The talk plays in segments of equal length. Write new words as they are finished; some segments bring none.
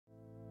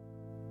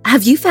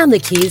Have you found the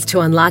keys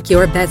to unlock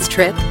your best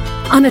trip?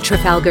 On a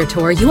Trafalgar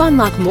tour, you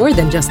unlock more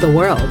than just the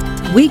world.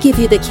 We give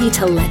you the key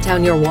to let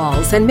down your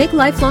walls and make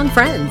lifelong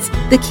friends.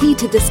 The key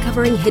to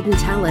discovering hidden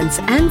talents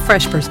and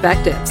fresh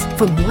perspectives.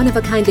 From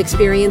one-of-a-kind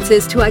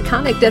experiences to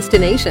iconic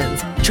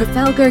destinations,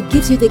 Trafalgar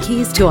gives you the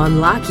keys to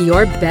unlock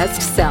your best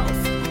self.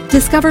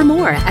 Discover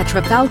more at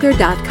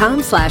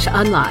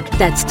Trafalgar.com/unlock.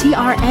 That's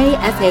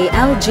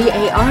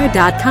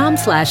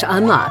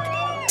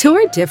TRAFALGAR.com/unlock.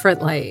 Tour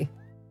differently.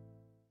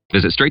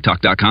 Visit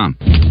StraightTalk.com.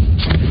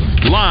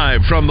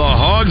 Live from the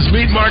Hogs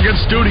Meat Market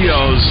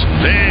Studios,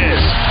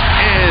 this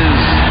is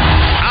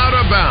Out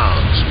of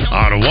Bounds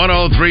on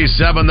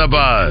 103.7 The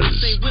Buzz.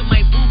 With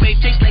my boobay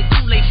tastes like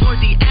Kool-Aid for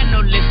the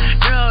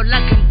analyst. Girl, I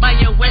can buy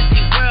a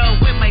Westie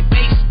world with my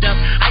base stuff.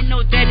 I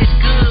know that it's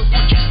good.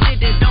 Won't you sit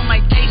it on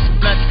my taste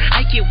buds?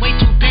 I get way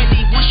too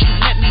petty once you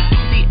let me do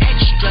the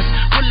extras.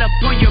 Pull up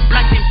on your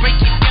block and break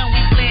it down.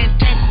 We playing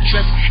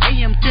Tetris.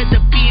 AM to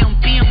the PM,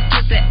 PM to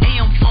the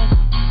AM phone.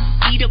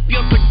 Eat up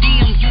your per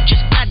diem, you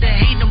just gotta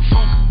hate them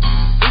funk.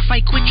 If I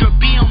quit your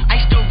BM, I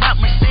still rock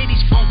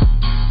Mercedes funk.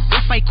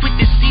 If I quit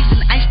this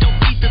season, I still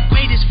be the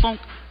greatest funk.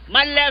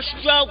 My left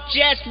stroke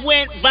just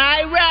went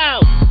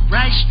viral.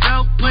 Right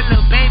stroke put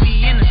a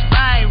baby in a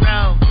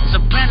spiral.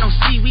 Soprano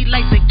C, we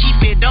like to keep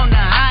it on the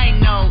high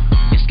note.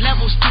 It's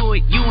levels to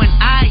it, you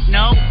and I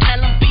know. Tell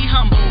them be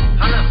humble.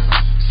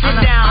 Sit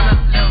down.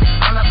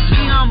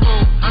 Be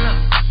humble.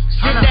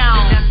 Sit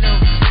down.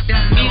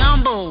 Be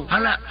humble.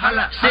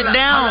 Sit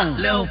down.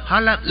 Be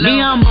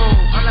humble.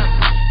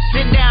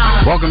 Sit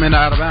down. Welcome into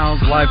Out of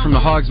Bounds, live from the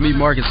Hogs Meat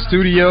Market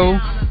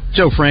Studio.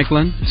 Joe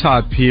Franklin,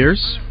 Todd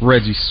Pierce,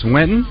 Reggie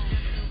Swinton.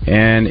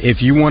 And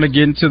if you want to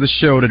get into the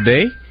show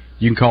today,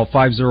 you can call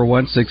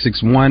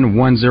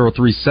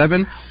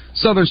 501-661-1037.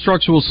 Southern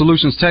Structural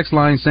Solutions text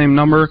line, same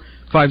number,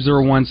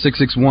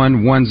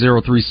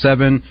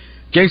 501-661-1037.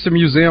 Gangster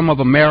Museum of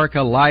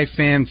America live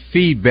fan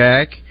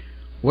feedback.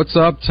 What's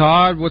up,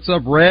 Todd? What's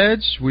up,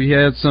 Reg? We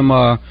had some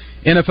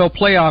NFL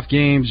playoff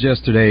games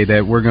yesterday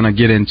that we're going to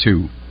get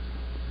into.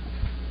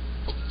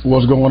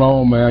 What's going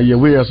on, man? Yeah,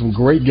 we had some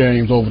great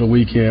games over the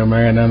weekend,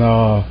 man, and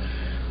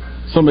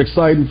some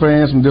exciting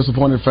fans, some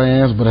disappointed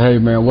fans. But hey,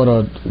 man, what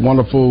a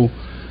wonderful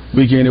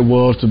weekend it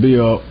was to be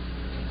a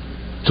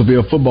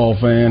football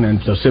fan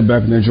and to sit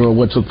back and enjoy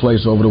what took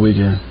place over the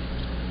weekend.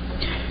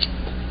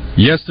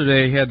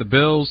 Yesterday had the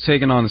Bills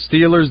taking on the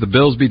Steelers. The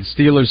Bills beat the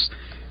Steelers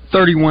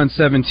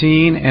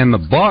 31-17, and the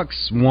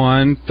Bucks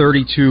won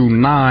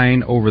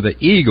 32-9 over the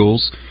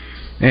Eagles.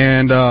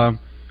 And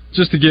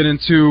just to get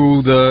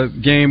into the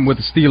game with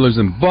the Steelers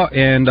and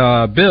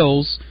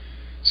Bills,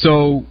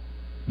 so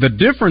the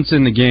difference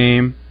in the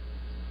game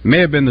may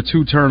have been the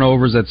two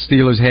turnovers that the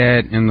Steelers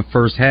had in the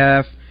first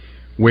half,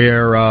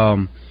 where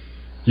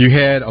you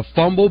had a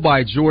fumble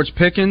by George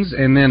Pickens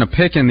and then a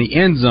pick in the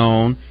end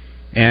zone,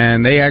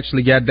 and they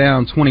actually got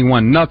down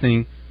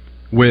 21-0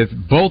 with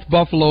both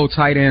Buffalo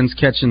tight ends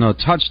catching a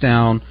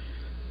touchdown,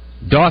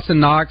 Dawson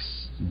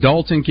Knox,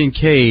 Dalton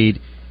Kincaid,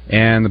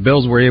 and the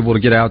Bills were able to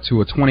get out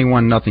to a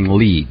 21-0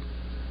 lead.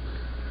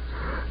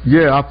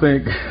 Yeah, I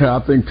think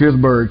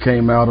Pittsburgh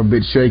came out a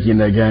bit shaky in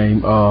that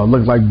game.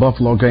 Looked like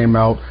Buffalo came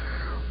out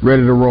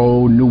ready to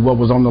roll, knew what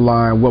was on the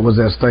line, what was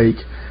at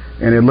stake,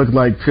 and it looked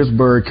like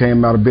Pittsburgh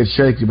came out a bit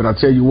shaky. But I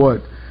tell you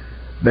what,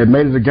 they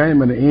made it a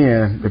game in the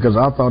end, because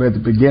I thought at the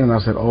beginning, I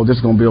said, oh, this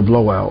is going to be a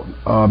blowout,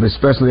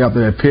 especially after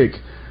that pick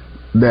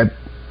that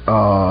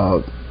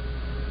the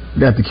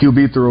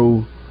QB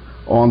threw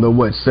on the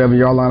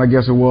 7-yard line, I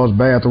guess it was,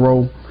 bad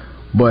throw.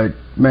 But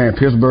man,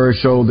 Pittsburgh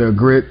showed their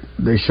grit,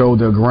 they showed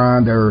their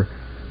grind, their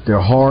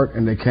heart,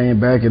 and they came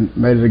back and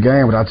made it a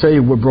game. But I tell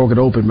you what broke it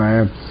open,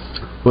 man,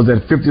 was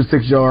that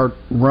 56-yard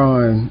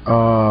run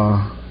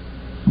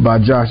by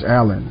Josh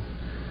Allen.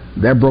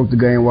 That broke the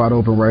game wide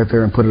open right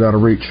there and put it out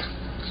of reach.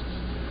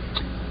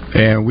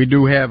 And we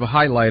do have a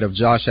highlight of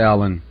Josh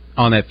Allen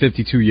on that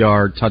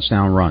 52-yard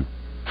touchdown run.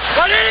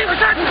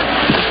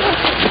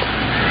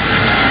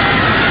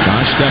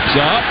 Josh steps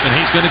up, and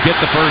he's going to get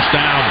the first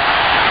down.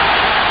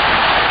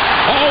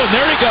 Oh, and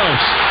there he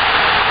goes.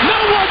 No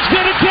one's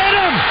going to get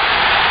him.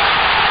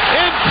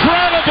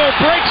 Incredible.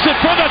 Breaks it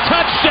for the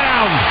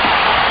touchdown.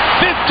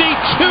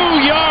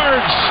 52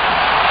 yards.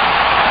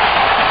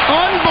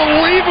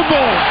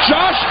 Unbelievable.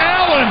 Josh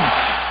Allen.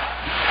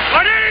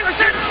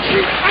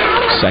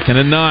 2nd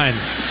and 9.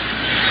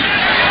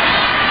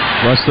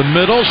 Across the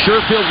middle,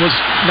 Sherfield was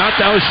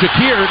knocked out.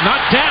 Shakir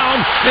knocked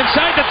down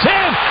inside the 10.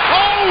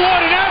 Oh,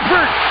 what an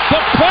effort! The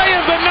play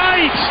of the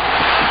night.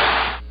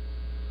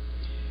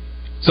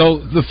 So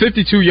the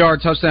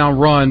 52-yard touchdown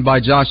run by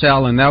Josh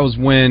Allen, that was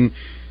when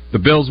the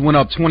Bills went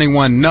up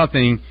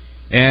 21-0,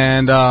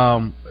 and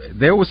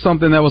there was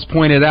something that was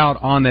pointed out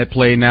on that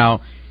play. Now,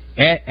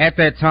 at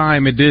that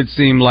time, it did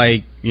seem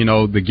like,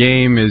 the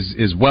game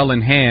is well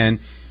in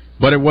hand,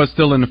 but it was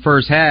still in the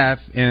first half,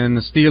 and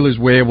the Steelers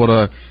were able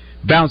to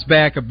bounce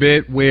back a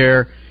bit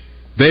where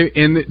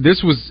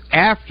this was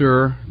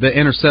after the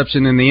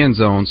interception in the end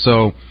zone,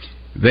 so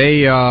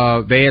they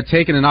had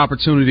taken an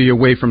opportunity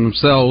away from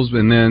themselves,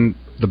 and then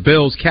the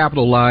Bills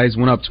capitalized,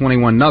 went up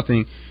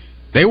 21-0.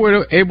 They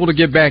were able to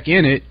get back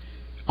in it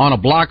on a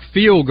blocked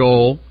field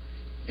goal,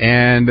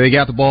 and they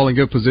got the ball in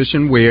good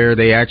position where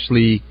they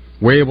actually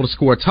were able to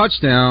score a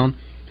touchdown.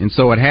 And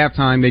so at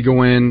halftime, they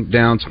go in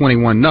down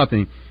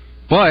 21-0.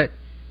 But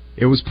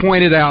it was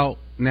pointed out,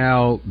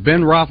 now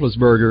Ben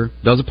Roethlisberger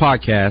does a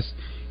podcast,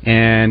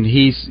 and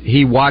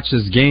he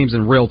watches games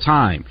in real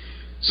time.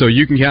 So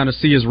you can kind of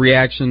see his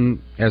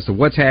reaction as to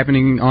what's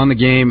happening on the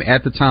game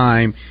at the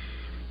time.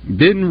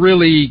 Didn't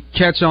really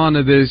catch on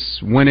to this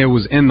when it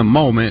was in the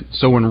moment,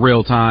 so in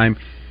real time.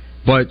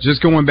 But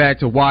just going back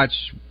to watch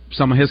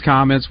some of his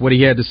comments, what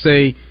he had to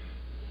say,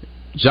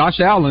 Josh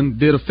Allen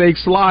did a fake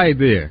slide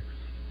there.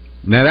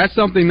 Now, that's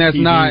something that's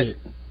not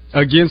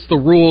against the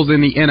rules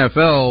in the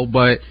NFL,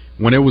 but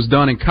when it was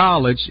done in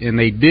college and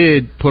they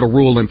did put a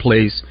rule in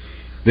place,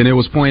 then it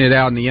was pointed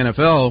out in the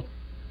NFL,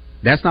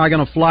 that's not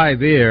going to fly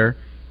there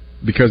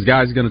because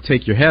guys are going to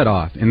take your head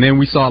off. And then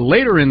we saw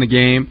later in the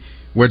game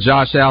where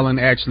Josh Allen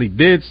actually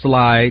did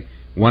slide.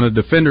 One of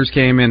the defenders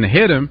came in to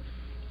hit him,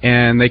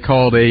 and they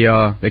called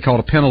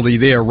a penalty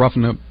there,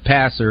 roughing the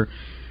passer,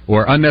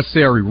 or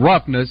unnecessary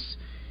roughness.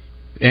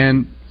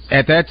 And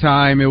at that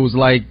time, it was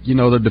like,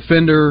 the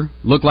defender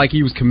looked like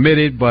he was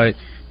committed, but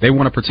they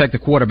want to protect the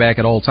quarterback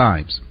at all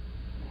times.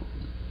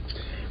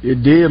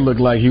 It did look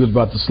like he was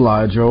about to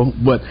slide, Joe.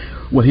 But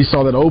when he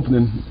saw that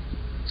opening,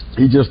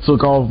 he just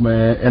took off,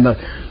 man. And,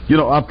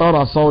 I thought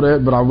I saw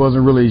that, but I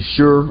wasn't really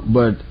sure.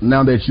 But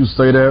now that you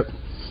say that,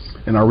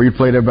 and I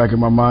replay that back in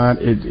my mind,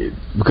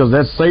 because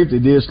that safety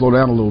did slow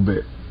down a little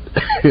bit.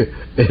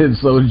 And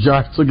so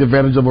Josh took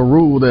advantage of a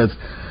rule that's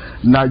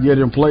not yet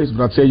in place.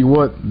 But I tell you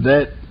what,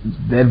 that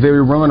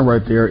very run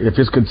right there, if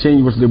it's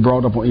continuously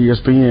brought up on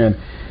ESPN,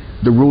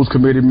 the Rules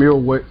Committee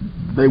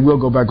they will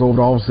go back over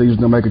the offseason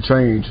and make a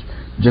change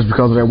just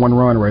because of that one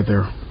run right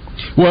there.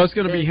 Well, it's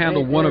going to be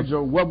handled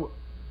Joe,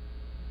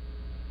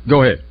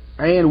 Go ahead.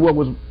 And what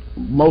was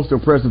most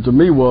impressive to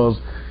me was,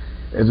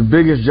 as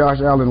big as Josh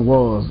Allen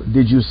was,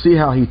 did you see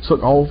how he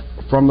took off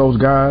from those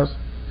guys?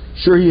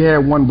 Sure, he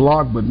had one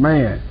block, but,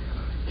 man,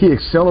 he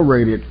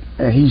accelerated,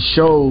 and he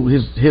showed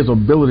his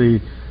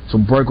ability to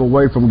break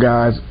away from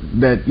guys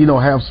that,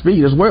 have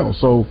speed as well.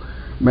 So,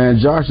 man,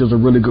 Josh is a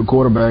really good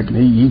quarterback, and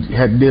he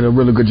did a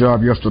really good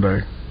job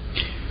yesterday.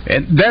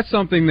 And that's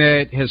something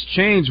that has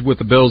changed with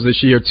the Bills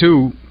this year,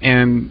 too,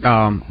 and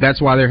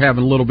that's why they're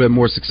having a little bit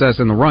more success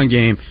in the run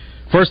game.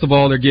 First of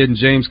all, they're getting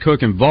James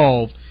Cook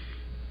involved,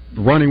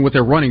 running with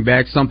their running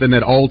back, something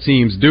that all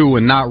teams do,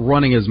 and not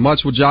running as much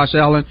with Josh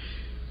Allen.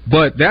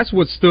 But that's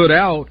what stood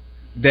out,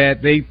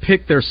 that they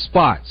picked their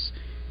spots.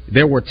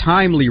 There were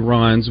timely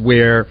runs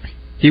where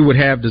he would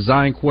have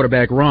design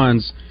quarterback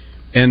runs,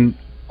 and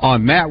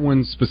on that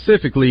one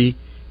specifically,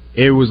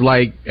 it was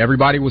like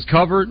everybody was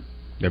covered,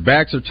 their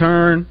backs are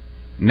turned,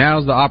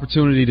 now's the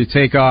opportunity to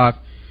take off.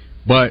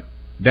 But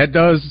that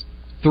does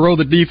throw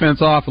the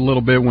defense off a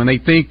little bit when they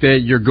think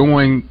that you're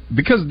going,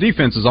 because the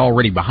defense is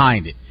already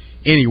behind it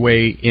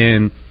anyway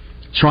in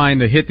trying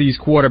to hit these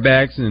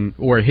quarterbacks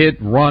or hit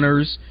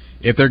runners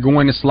if they're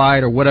going to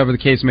slide or whatever the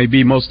case may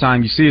be. Most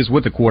time you see is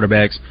with the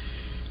quarterbacks.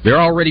 They're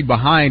already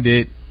behind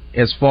it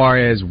as far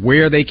as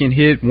where they can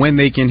hit, when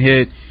they can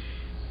hit.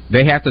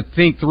 They have to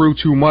think through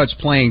too much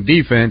playing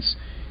defense,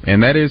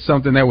 and that is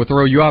something that would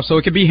throw you off. So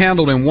it could be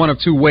handled in one of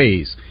two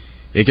ways.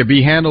 It could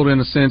be handled in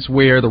a sense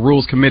where the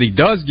Rules Committee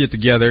does get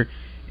together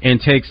and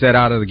takes that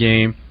out of the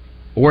game,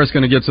 or it's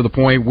going to get to the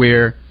point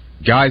where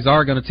guys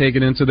are going to take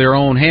it into their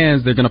own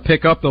hands. They're going to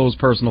pick up those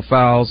personal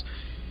fouls,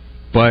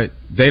 but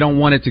they don't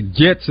want it to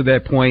get to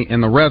that point,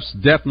 and the refs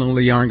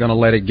definitely aren't going to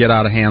let it get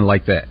out of hand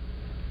like that.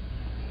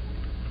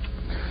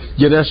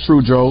 Yeah, that's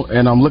true, Joe.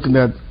 And I'm looking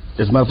at,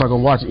 as a matter of fact,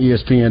 I'm watching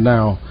ESPN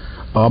now.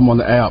 I'm on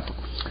the app,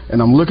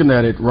 and I'm looking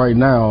at it right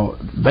now.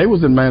 They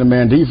was in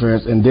man-to-man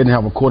defense and did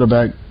not have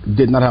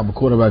a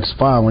quarterback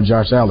spy on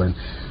Josh Allen.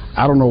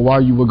 I don't know why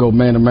you would go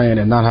man-to-man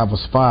and not have a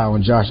spy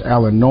on Josh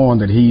Allen, knowing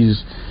that he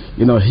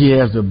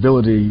has the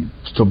ability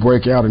to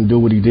break out and do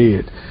what he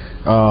did.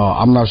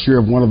 I'm not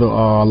sure if one of the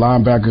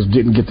linebackers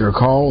didn't get their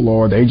call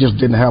or they just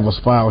didn't have a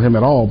spy on him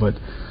at all, but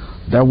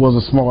that was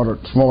a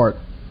smart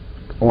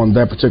on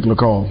that particular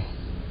call.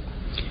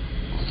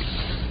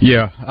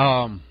 Yeah.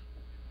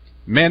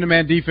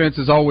 Man-to-man defense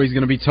is always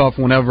going to be tough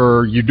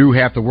whenever you do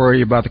have to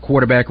worry about the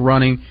quarterback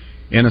running,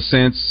 in a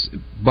sense.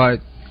 But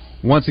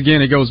once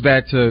again, it goes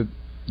back to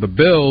the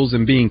Bills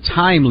and being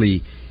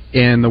timely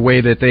in the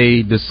way that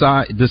they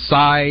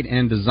decide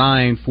and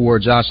design for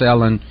Josh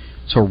Allen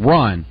to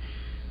run.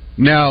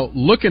 Now,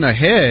 looking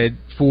ahead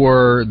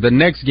for the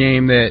next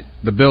game that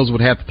the Bills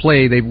would have to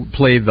play, they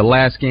played the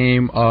last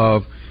game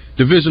of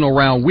divisional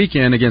round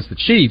weekend against the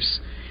Chiefs,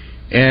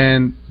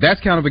 and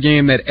that's kind of a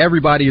game that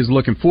everybody is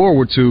looking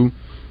forward to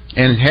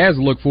and has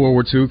looked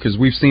forward to because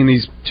we've seen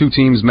these two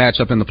teams match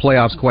up in the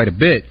playoffs quite a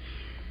bit.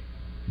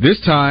 This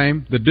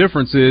time, the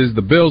difference is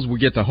the Bills will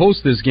get to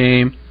host this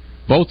game.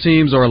 Both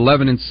teams are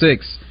 11-6.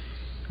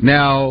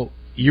 Now,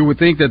 you would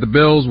think that the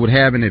Bills would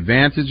have an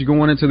advantage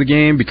going into the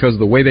game because of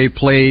the way they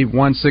played,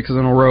 won 6 in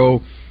a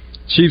row.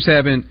 Chiefs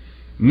haven't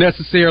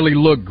necessarily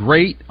look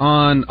great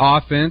on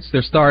offense.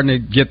 They're starting to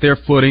get their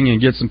footing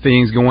and get some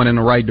things going in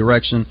the right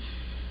direction.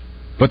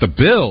 But the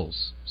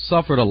Bills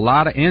suffered a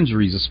lot of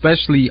injuries,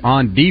 especially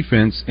on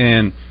defense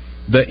and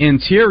the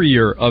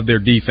interior of their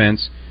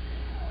defense.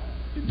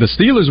 The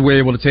Steelers were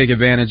able to take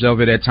advantage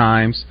of it at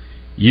times.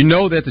 You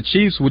know that the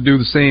Chiefs would do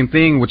the same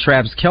thing with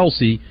Travis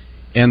Kelce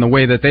and the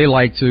way that they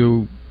like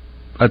to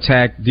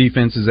attack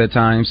defenses at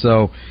times.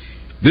 So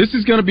this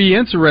is going to be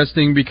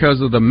interesting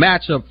because of the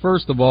matchup,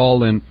 first of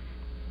all, and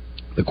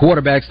the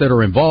quarterbacks that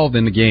are involved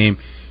in the game.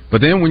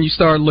 But then when you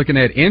start looking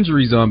at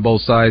injuries on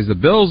both sides, the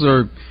Bills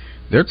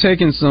they're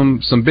taking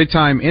some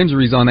big-time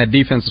injuries on that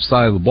defensive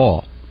side of the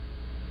ball.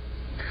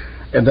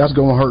 And that's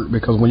going to hurt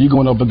because when you're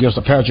going up against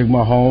a Patrick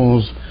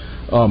Mahomes,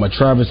 a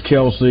Travis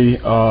Kelce,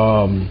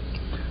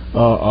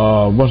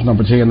 what's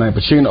number 10 name?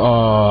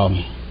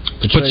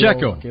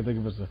 Pacheco. I can't think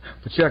of it.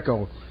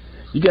 Pacheco.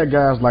 You got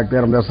guys like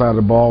that on that side of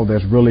the ball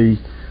that's really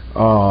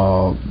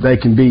they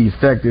can be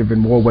effective in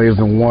more ways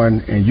than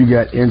one, and you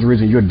got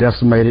injuries and you're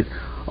decimated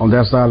on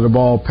that side of the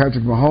ball.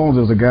 Patrick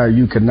Mahomes is a guy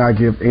you cannot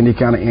give any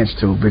kind of inch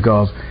to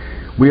because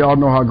we all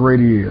know how great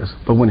he is.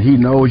 But when he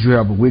knows you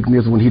have a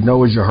weakness, when he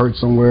knows you're hurt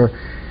somewhere,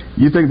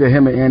 you think that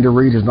him and Andy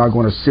Reid is not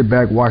going to sit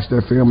back, watch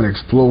that film, and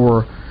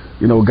explore,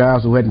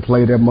 guys who hadn't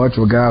played that much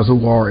or guys who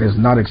is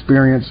not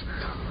experienced.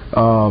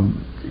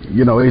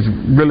 It's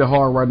really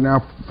hard right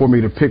now for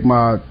me to pick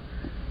my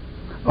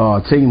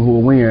team who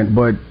will win,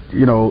 but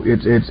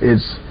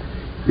it's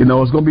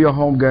going to be a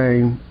home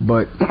game,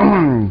 but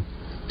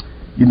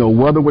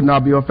weather would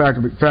not be a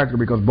factor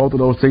because both of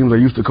those teams are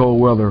used to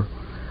cold weather.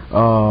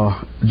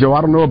 Joe,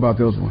 I don't know about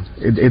this one.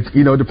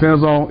 It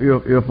depends on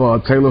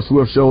if Taylor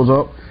Swift shows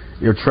up,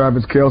 if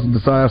Travis Kelce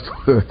decides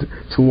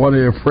to want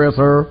to impress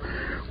her,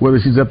 whether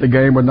she's at the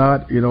game or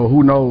not.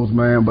 Who knows,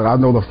 man? But I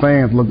know the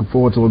fans looking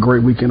forward to a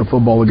great weekend of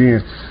football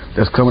again.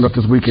 That's coming up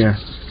this weekend.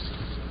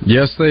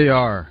 Yes, they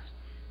are.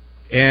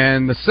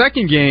 And the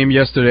second game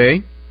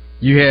yesterday,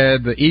 you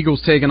had the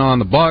Eagles taking on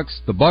the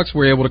Bucs. The Bucs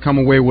were able to come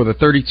away with a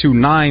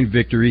 32-9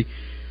 victory.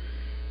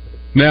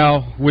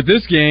 Now, with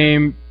this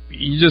game,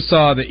 you just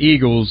saw the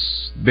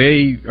Eagles.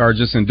 They are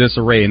just in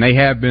disarray, and they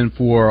have been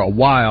for a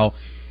while,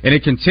 and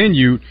it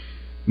continued.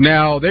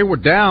 Now, they were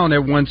down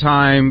at one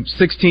time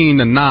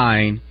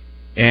 16-9,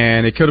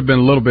 and it could have been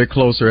a little bit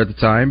closer at the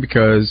time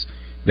because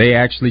they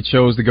actually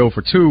chose to go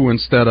for two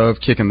instead of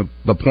kicking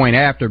the point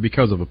after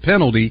because of a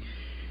penalty.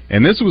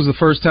 And this was the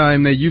first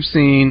time that you've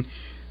seen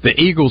the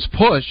Eagles'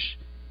 push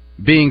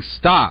being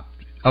stopped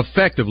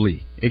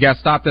effectively. It got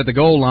stopped at the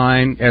goal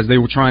line as they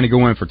were trying to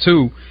go in for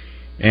two.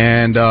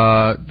 And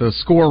the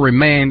score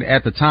remained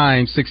at the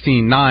time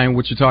 16-9,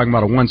 which you're talking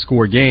about a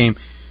one-score game.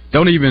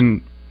 Don't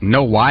even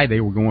know why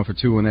they were going for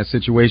two in that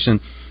situation.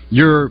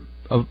 You're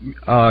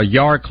a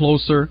yard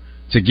closer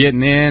to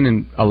getting in,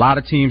 and a lot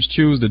of teams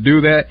choose to do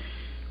that.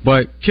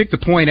 But kick the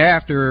point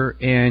after,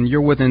 and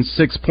you're within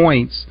 6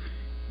 points.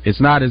 It's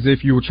not as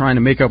if you were trying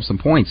to make up some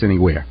points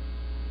anywhere.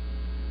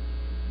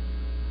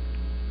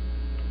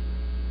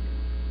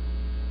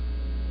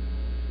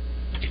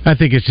 I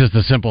think it's just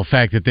the simple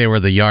fact that they were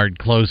the yard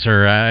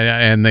closer,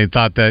 and they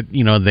thought that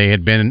they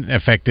had been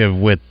effective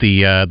with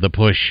the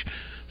push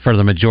for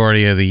the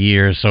majority of the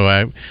year.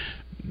 So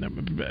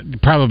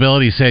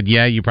probability said,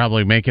 yeah, you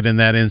probably make it in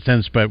that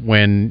instance. But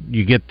when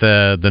you get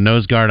the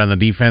nose guard on the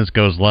defense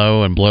goes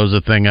low and blows the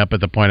thing up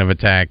at the point of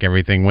attack,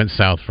 everything went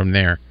south from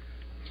there.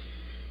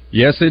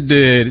 Yes, it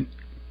did.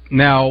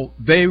 Now,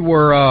 they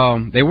were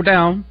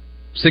down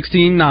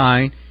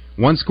 16-9,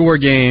 one-score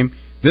game.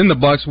 Then the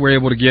Bucs were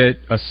able to get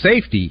a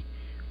safety,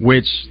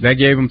 which that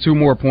gave them 2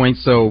 more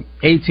points. So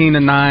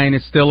 18-9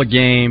 is still a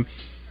game.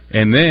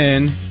 And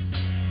then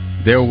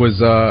there was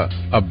a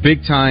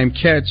big-time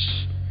catch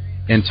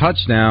and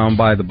touchdown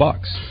by the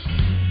Bucs.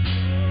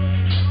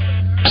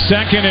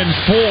 2nd and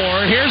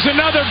 4. Here's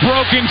another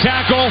broken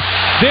tackle.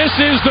 This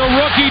is the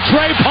rookie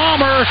Trey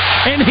Palmer,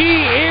 and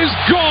he is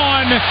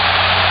gone.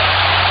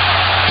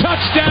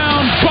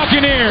 Touchdown,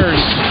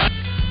 Buccaneers.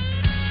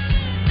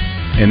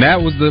 And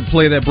that was the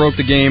play that broke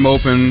the game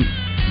open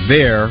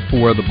there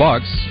for the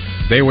Bucs.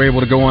 They were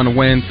able to go on to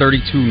win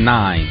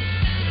 32-9.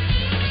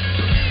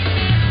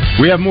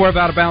 We have more of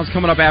Out of Bounds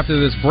coming up after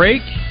this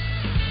break.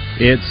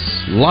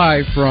 It's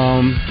live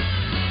from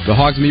the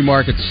Hogs Meat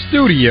Market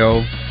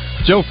studio.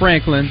 Joe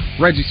Franklin,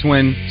 Reggie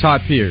Swin,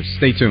 Todd Pierce.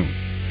 Stay tuned.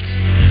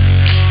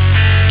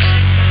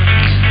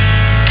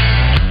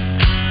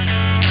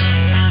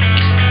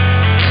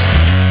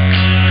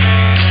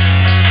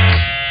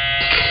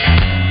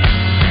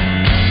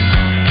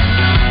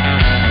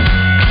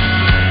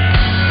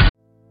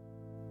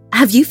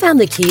 Have you found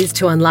the keys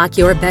to unlock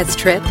your best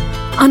trip?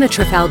 On a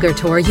Trafalgar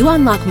tour, you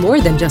unlock more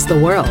than just the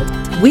world.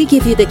 We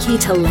give you the key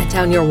to let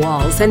down your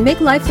walls and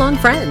make lifelong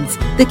friends.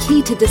 The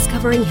key to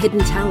discovering hidden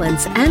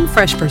talents and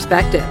fresh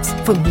perspectives.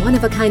 From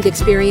one-of-a-kind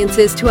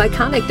experiences to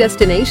iconic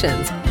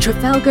destinations,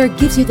 Trafalgar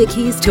gives you the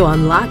keys to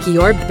unlock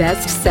your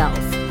best self.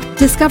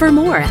 Discover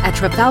more at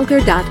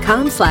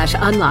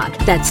Trafalgar.com/unlock.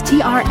 That's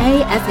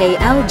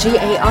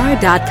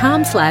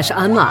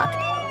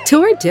TRAFALGAR.com/unlock.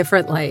 Tour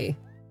differently.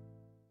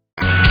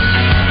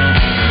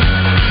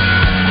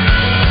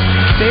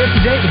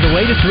 the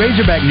latest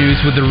Razorback news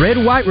with the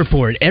Red White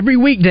Report every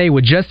weekday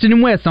with Justin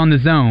and Wes on the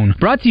Zone.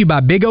 Brought to you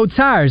by Big O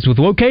Tires with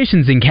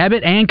locations in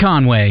Cabot and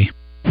Conway.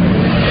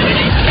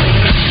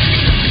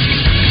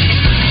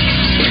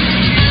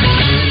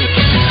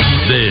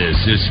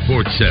 This is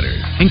Sports Center.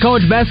 In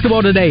college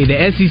basketball today, the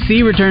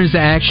SEC returns to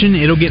action.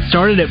 It'll get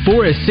started at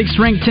 4 as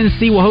 6th-ranked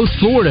Tennessee will host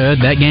Florida.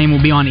 That game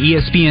will be on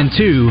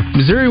ESPN2.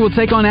 Missouri will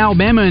take on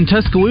Alabama in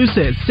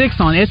Tuscaloosa at 6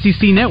 on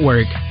SEC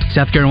Network.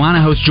 South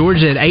Carolina hosts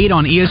Georgia at 8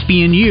 on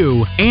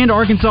ESPNU. And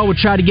Arkansas will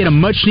try to get a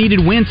much-needed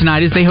win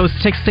tonight as they host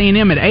Texas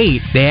A&M at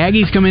 8. The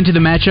Aggies come into the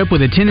matchup with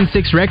a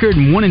 10-6 record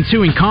and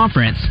 1-2 in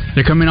conference.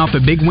 They're coming off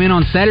a big win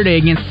on Saturday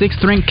against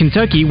 6th-ranked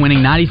Kentucky, winning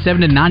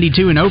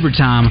 97-92 in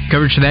overtime.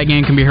 Coverage for that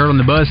game can be heard on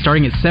the Buzz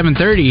starting at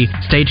 7:30.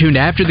 Stay tuned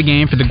after the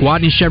game for the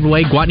Gwatney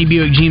Chevrolet Gwatney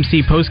Buick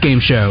GMC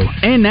postgame show.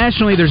 And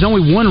nationally, there's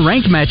only one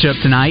ranked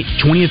matchup tonight.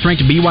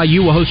 20th-ranked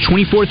BYU will host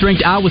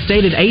 24th-ranked Iowa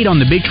State at 8 on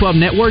the Big 12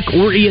 Network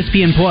or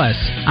ESPN+.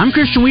 I'm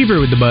Christian Weaver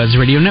with the Buzz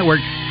Radio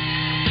Network.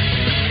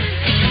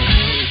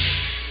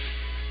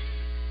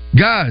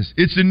 Guys,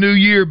 it's a new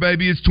year,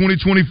 baby. It's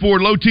 2024.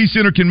 Low T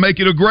Center can make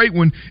it a great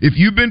one. If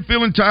you've been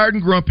feeling tired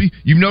and grumpy,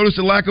 you've noticed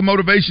a lack of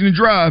motivation and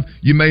drive,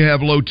 you may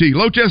have low T.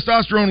 Low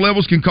testosterone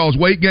levels can cause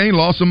weight gain,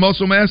 loss of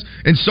muscle mass,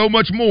 and so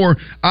much more.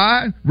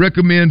 I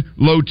recommend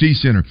Low T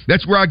Center.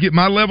 That's where I get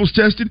my levels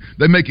tested.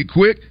 They make it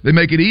quick. They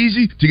make it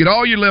easy to get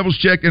all your levels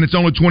checked, and it's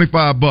only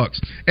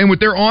 $25. And with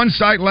their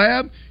on-site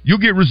lab, you'll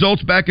get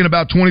results back in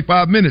about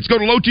 25 minutes. Go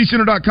to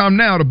lowtcenter.com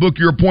now to book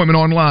your appointment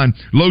online.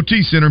 Low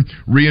T Center,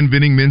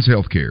 reinventing men's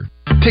healthcare.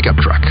 Pickup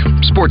truck,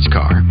 sports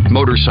car,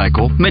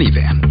 motorcycle,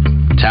 minivan,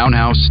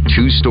 townhouse,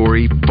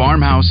 two-story,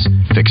 farmhouse,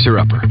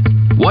 fixer-upper.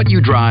 What you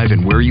drive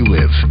and where you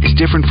live is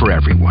different for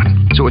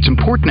everyone, so it's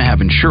important to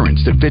have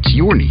insurance that fits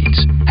your needs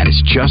and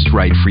is just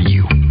right for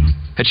you.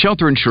 At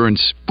Shelter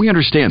Insurance, we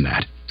understand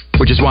that,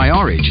 which is why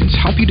our agents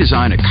help you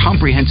design a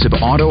comprehensive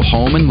auto,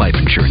 home, and life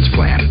insurance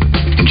plan.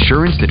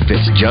 Insurance that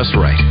fits just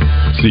right.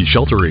 See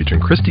Shelter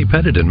Agent Christy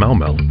Pettit in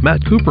Maumelle,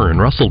 Matt Cooper in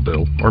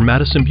Russellville, or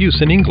Madison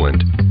Buse in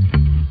England.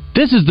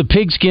 This is the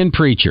Pigskin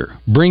Preacher,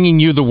 bringing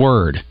you the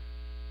word.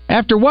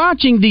 After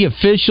watching the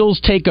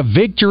officials take a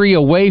victory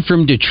away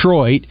from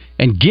Detroit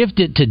and gift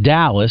it to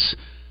Dallas,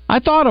 I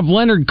thought of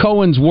Leonard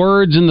Cohen's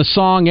words in the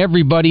song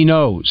Everybody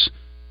Knows.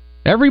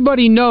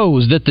 Everybody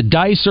knows that the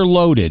dice are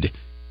loaded.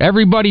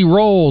 Everybody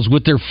rolls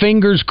with their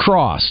fingers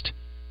crossed.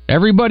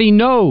 Everybody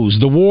knows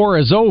the war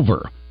is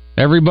over.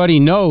 Everybody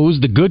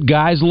knows the good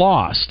guys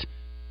lost.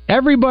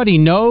 Everybody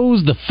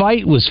knows the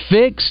fight was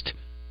fixed.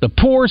 The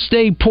poor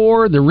stay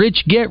poor, the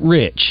rich get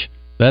rich.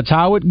 That's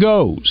how it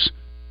goes.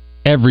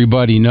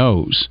 Everybody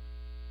knows.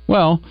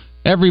 Well,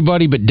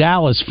 everybody but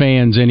Dallas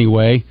fans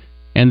anyway,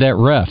 and that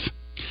ref.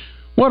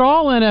 What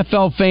all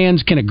NFL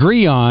fans can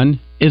agree on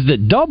is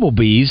that Double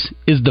B's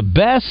is the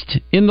best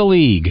in the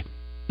league.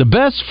 The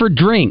best for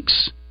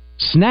drinks,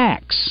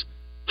 snacks,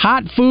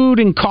 hot food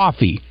and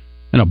coffee,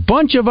 and a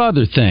bunch of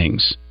other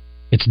things.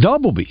 It's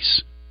Double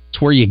B's. It's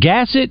where you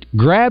gas it,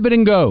 grab it,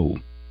 and go.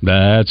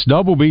 That's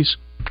Double B's.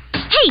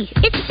 Hey,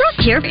 it's Brooke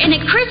here, and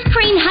at Chris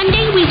Crane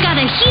Hyundai, we've got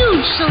a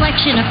huge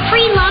selection of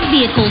pre-loved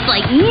vehicles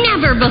like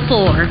never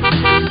before.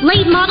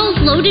 Late models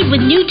loaded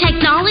with new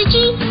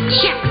technology?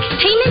 Check.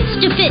 Payments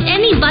to fit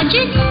any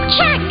budget?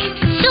 Check.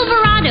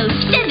 Silverados,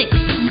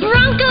 Civics,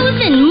 Broncos,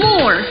 and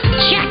more.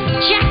 Check,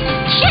 check,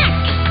 check.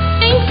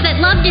 Banks that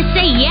love to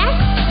say yes?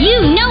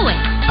 You know it.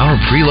 Our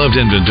pre-loved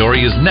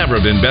inventory has never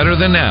been better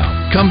than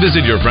now. Come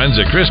visit your friends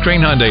at Chris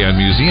Crane Hyundai on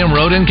Museum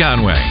Road in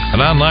Conway and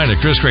online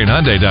at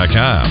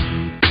chriscranehyundai.com.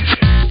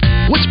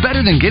 What's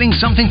better than getting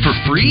something for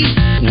free?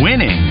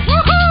 Winning.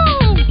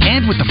 Woohoo!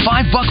 And with the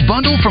 $5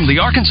 bundle from the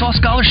Arkansas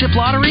Scholarship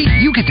Lottery,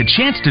 you get the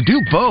chance to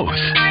do both.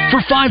 For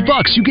 $5,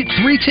 you get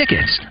 3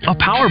 tickets, a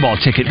Powerball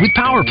ticket with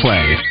Power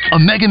Play, a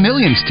Mega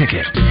Millions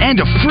ticket,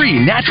 and a free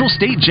Natural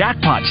State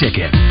Jackpot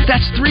ticket.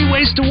 That's 3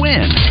 ways to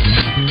win.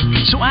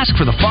 So ask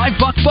for the $5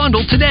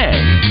 bundle today.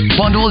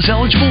 Bundle is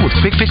eligible with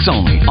Quick Picks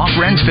only.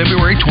 Offer ends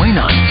February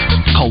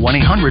 29th. Call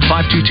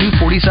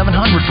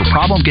 1-800-522-4700 for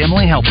Problem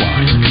Gambling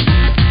Helpline.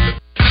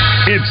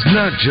 It's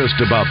not just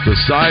about the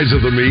size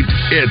of the meat,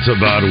 it's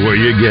about where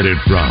you get it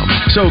from.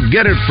 So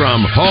get it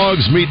from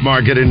Hogs Meat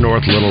Market in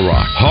North Little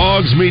Rock.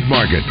 Hogs Meat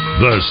Market,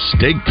 the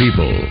steak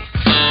people.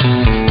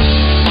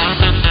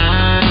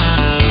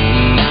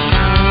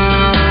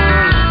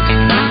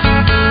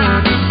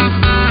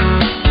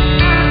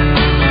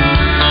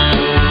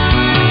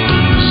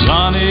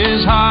 Sun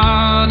is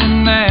hot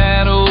and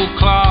that old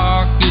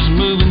clock is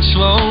moving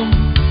slow,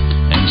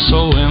 and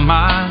so am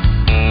I.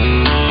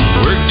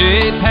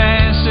 Workday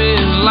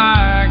passes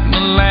like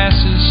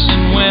molasses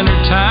in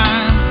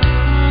wintertime,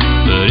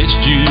 but it's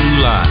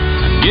July.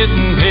 I'm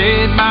getting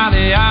paid by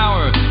the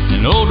hour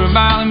and older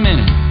by the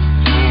minute.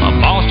 My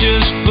boss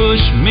just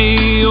pushed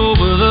me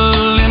over the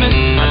limit.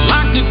 I'd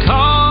like to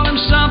call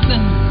him something.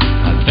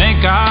 I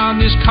think I'll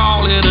just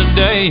call it a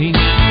day.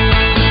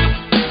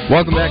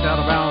 Welcome back to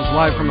Out of Bounds,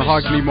 live from the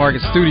Hogs Meat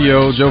Market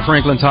Studio. Joe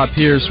Franklin, Todd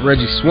Pierce,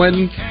 Reggie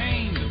Swinton.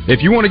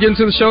 If you want to get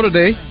into the show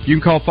today, you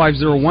can call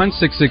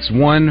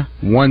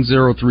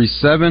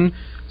 501-661-1037.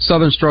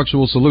 Southern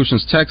Structural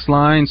Solutions text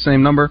line,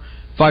 same number,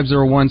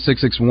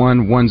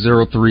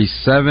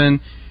 501-661-1037.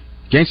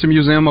 Gangster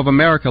Museum of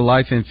America,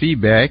 Life and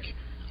Feedback.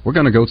 We're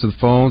going to go to the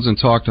phones and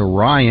talk to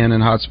Ryan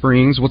in Hot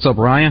Springs. What's up,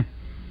 Ryan?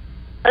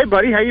 Hey,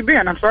 buddy. How you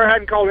been? I'm sorry I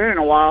hadn't called in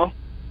a while.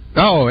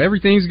 Oh,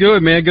 everything's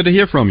good, man. Good to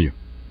hear from you.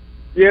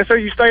 Yeah, so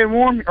you staying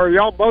warm? Or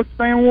y'all both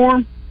staying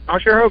warm? I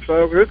sure hope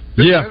so. It's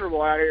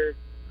miserable out here.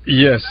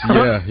 Yes,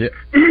 yeah.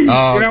 Just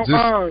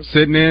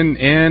sitting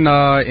in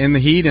the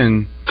heat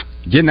and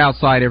getting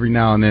outside every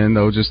now and then,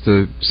 though, just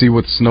to see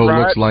what the snow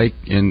looks like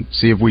and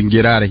see if we can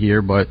get out of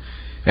here. But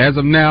as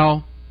of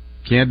now,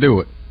 can't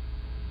do it.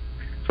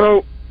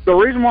 So the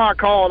reason why I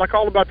called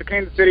about the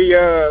Kansas City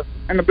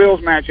and the Bills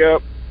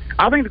matchup.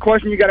 I think the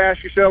question you got to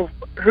ask yourself: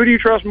 who do you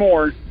trust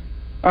more,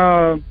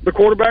 the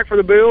quarterback for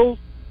the Bills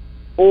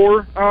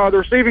or the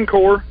receiving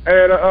corps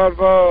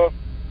of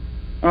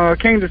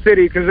Kansas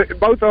City? Because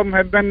both of them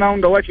have been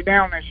known to let you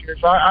down this year.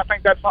 So I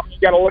think that's something you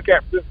got to look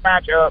at for this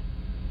matchup.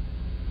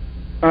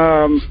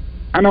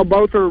 I know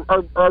both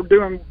are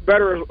doing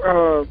better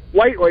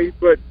lately,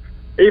 but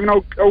even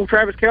though old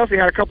Travis Kelce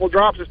had a couple of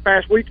drops this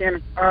past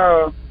weekend,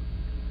 I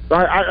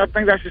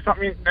think that's just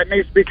something that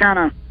needs to be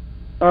kind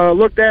of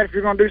looked at if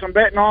you're going to do some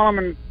betting on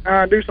them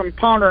and do some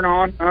pondering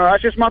on.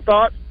 That's just my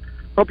thoughts.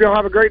 Hope y'all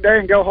have a great day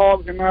and go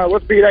Hogs, and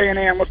let's beat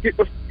A&M. Let's get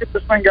this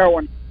thing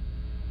going.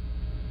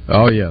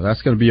 Oh, yeah,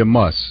 that's going to be a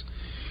must.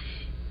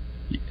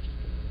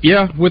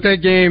 Yeah, with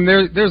that game,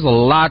 there's a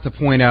lot to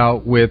point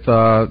out with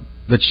the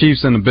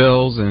Chiefs and the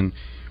Bills, and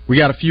we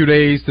got a few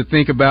days to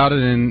think about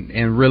it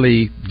and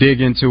really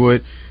dig into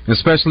it,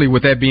 especially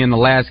with that being the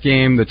last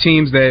game. The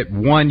teams that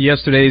won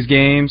yesterday's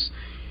games,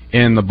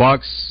 and the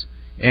Bucs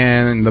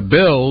and the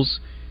Bills,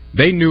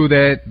 they knew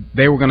that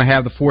they were going to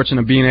have the fortune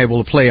of being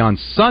able to play on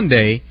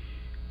Sunday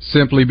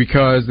simply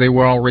because they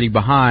were already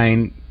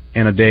behind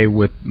in a day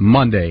with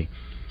Monday.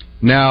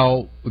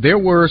 Now, there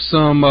were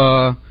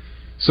some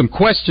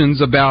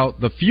questions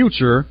about the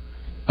future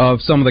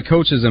of some of the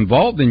coaches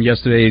involved in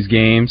yesterday's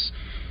games,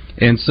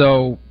 and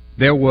so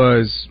there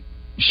was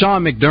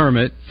Sean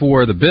McDermott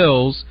for the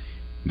Bills.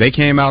 They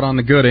came out on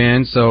the good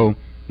end, so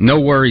no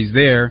worries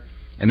there.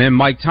 And then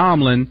Mike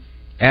Tomlin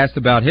asked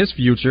about his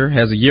future,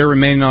 has a year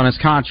remaining on his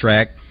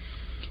contract,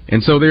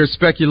 and so there's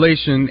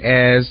speculation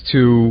as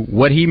to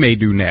what he may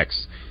do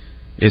next.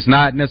 It's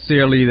not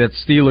necessarily that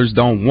Steelers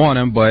don't want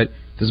him, but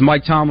does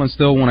Mike Tomlin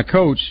still want to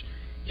coach?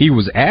 He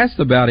was asked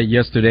about it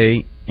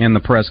yesterday in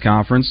the press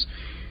conference,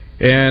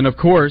 and of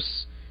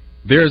course,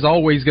 there's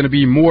always going to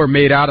be more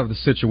made out of the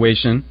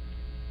situation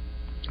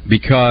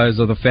because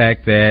of the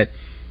fact that,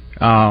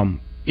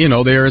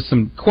 there is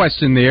some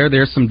question there,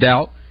 there's some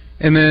doubt.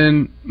 And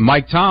then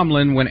Mike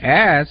Tomlin, when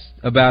asked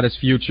about his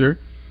future,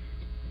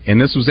 and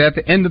this was at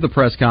the end of the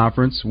press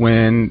conference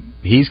when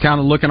he's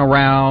kind of looking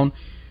around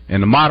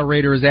and the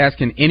moderator is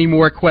asking any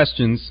more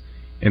questions,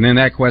 and then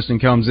that question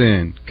comes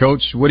in.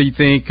 Coach, what do you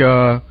think,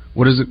 what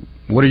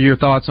are your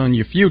thoughts on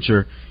your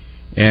future?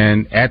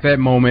 And at that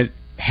moment,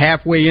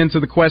 halfway into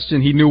the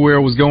question, he knew where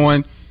it was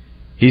going.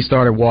 He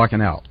started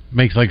walking out.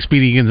 Makes like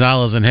Speedy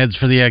Gonzalez and heads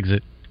for the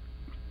exit.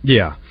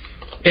 Yeah.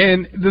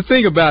 And the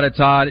thing about it,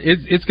 Todd,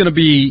 it's going to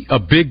be a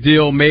big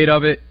deal made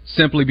of it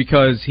simply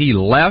because he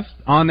left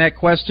on that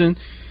question.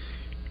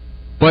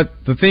 But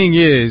the thing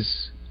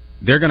is,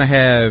 they're going to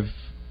have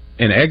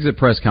an exit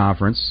press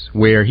conference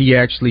where he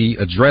actually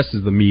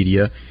addresses the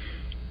media.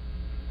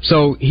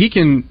 So he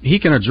can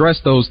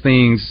address those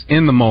things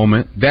in the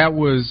moment. That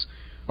was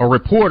a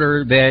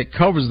reporter that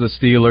covers the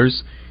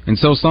Steelers, and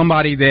so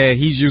somebody that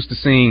he's used to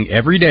seeing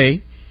every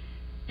day.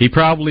 He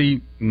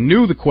probably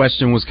knew the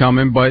question was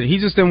coming, but he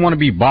just didn't want to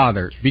be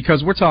bothered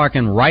because we're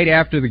talking right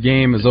after the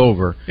game is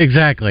over.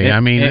 Exactly.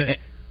 I'm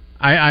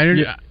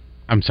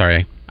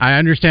sorry. I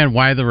understand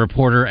why the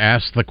reporter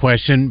asked the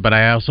question, but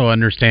I also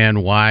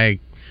understand why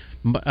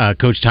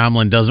Coach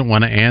Tomlin doesn't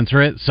want to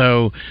answer it.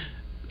 So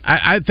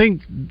I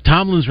think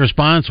Tomlin's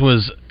response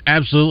was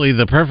absolutely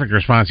the perfect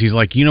response. He's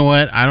like, you know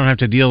what? I don't have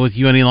to deal with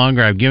you any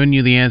longer. I've given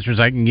you the answers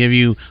I can give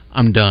you.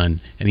 I'm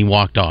done. And he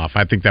walked off.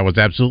 I think that was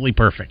absolutely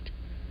perfect.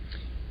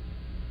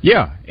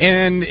 Yeah,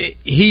 and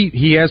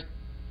he has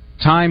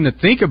time to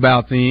think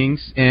about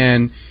things,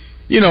 and,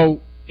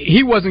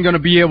 he wasn't going to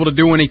be able to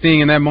do anything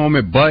in that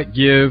moment but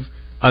give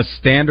a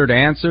standard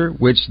answer,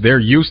 which they're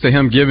used to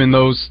him giving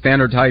those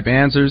standard-type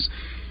answers,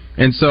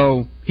 and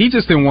so he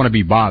just didn't want to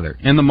be bothered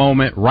in the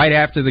moment right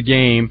after the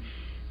game,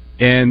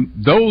 and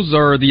those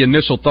are the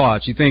initial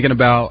thoughts. You're thinking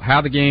about how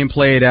the game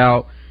played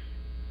out.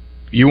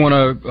 You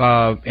want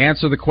to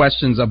answer the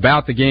questions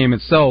about the game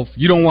itself.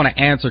 You don't want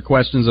to answer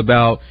questions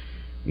about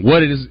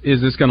what is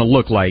this going to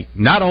look like,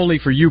 not only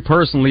for you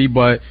personally,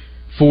 but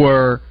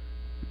for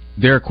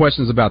their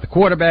questions about the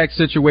quarterback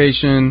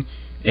situation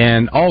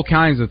and all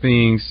kinds of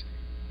things,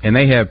 and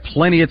they have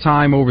plenty of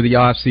time over the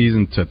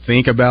offseason to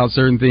think about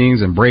certain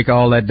things and break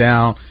all that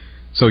down.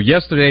 So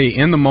yesterday,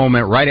 in the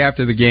moment, right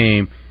after the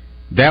game,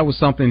 that was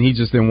something he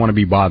just didn't want to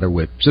be bothered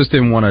with, just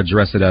didn't want to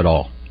address it at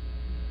all.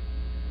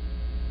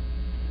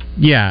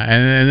 Yeah,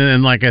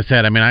 and like I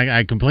said, I mean,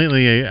 I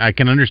completely I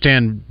can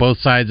understand both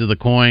sides of the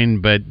coin,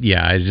 but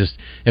yeah, I just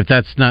if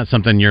that's not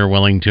something you're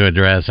willing to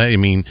address, I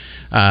mean,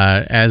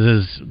 as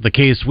is the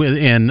case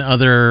in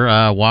other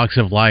walks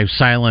of life,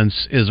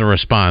 silence is a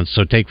response.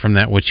 So take from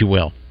that what you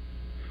will.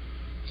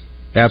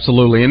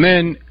 Absolutely, and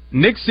then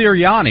Nick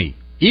Sirianni,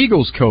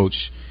 Eagles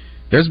coach.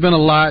 There's been a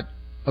lot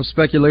of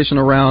speculation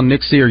around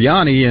Nick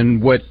Sirianni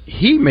and what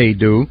he may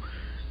do.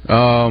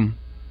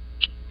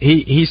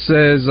 He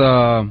says.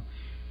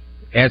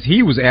 As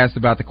he was asked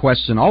about the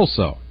question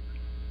also,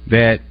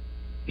 that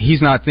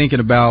he's not thinking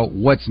about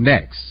what's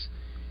next.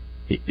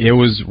 It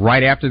was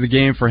right after the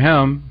game for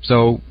him,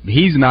 so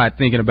he's not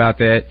thinking about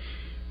that.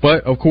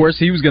 But, of course,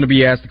 he was going to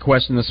be asked the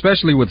question,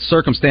 especially with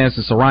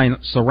circumstances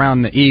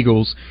surrounding the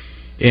Eagles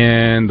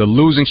and the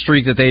losing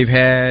streak that they've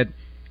had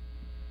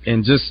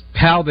and just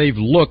how they've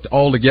looked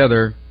all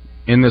together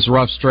in this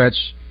rough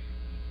stretch,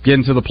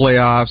 getting to the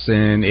playoffs,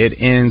 and it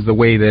ends the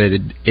way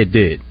that it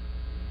did.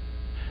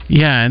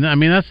 Yeah, and I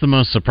mean, that's the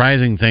most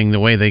surprising thing, the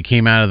way they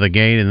came out of the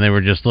gate and they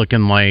were just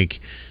looking like,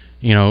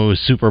 it was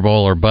Super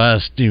Bowl or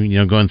bust,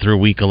 going through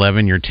week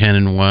 11, you're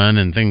 10-1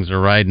 and things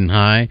are riding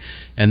high,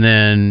 and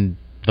then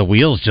the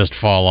wheels just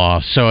fall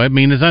off. So, I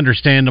mean, it's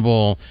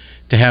understandable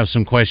to have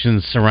some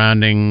questions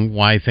surrounding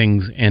why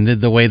things ended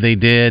the way they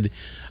did.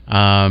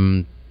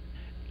 I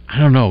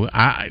don't know.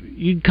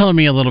 You'd color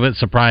me a little bit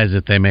surprised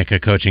if they make a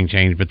coaching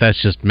change, but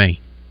that's just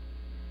me.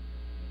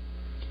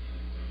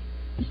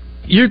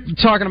 You're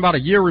talking about a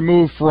year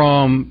removed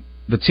from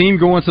the team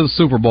going to the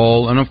Super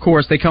Bowl, and of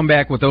course they come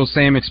back with those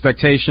same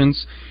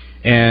expectations,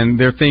 and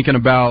they're thinking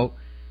about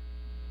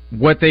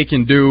what they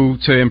can do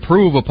to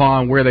improve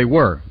upon where they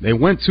were. They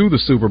went to the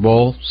Super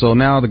Bowl, so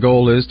now the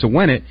goal is to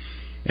win it,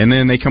 and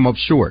then they come up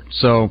short.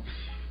 So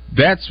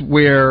that's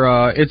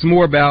where it's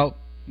more about,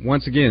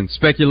 once again,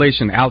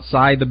 speculation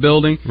outside the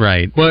building.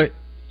 Right. But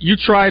you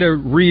try to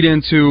read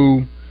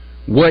into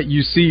what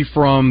you see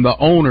from the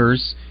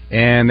owners,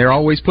 and they're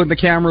always putting the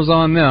cameras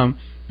on them.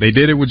 They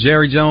did it with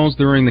Jerry Jones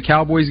during the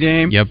Cowboys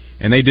game. Yep.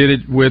 And they did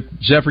it with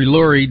Jeffrey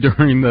Lurie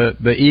during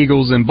the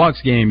Eagles and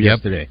Bucks game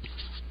yesterday.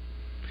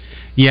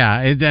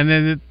 Yeah,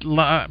 again,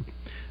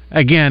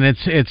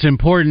 it's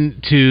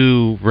important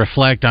to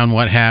reflect on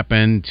what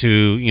happened,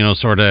 to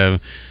sort of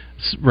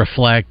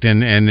reflect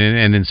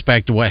and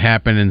inspect what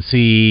happened and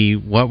see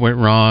what went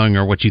wrong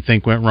or what you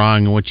think went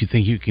wrong and what you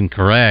think you can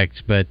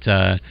correct.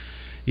 But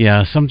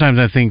yeah, sometimes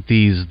I think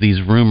these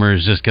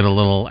rumors just get a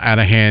little out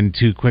of hand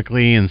too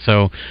quickly, and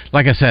so,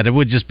 like I said, it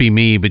would just be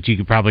me, but you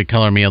could probably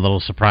color me a little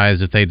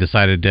surprised if they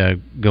decided to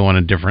go in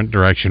a different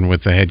direction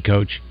with the head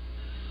coach.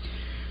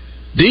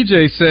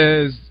 DJ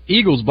says,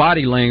 Eagles'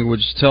 body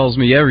language tells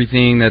me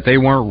everything that they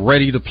weren't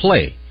ready to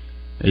play.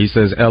 He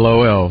says,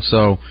 LOL.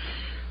 So,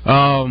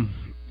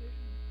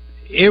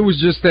 it was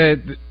just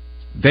that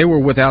they were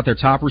without their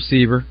top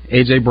receiver,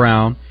 A.J.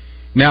 Brown.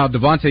 Now,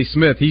 Devontae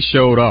Smith, he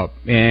showed up,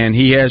 and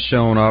he has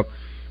shown up,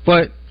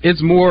 but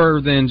it's more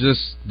than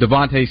just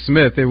Devontae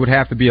Smith. It would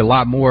have to be a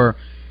lot more.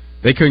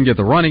 They couldn't get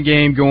the running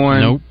game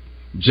going. Nope.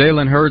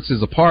 Jalen Hurts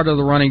is a part of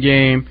the running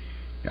game.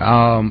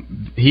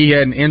 He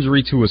had an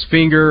injury to his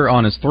finger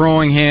on his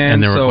throwing hand.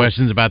 And there were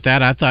questions about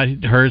that. I thought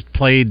Hurts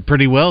played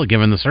pretty well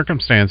given the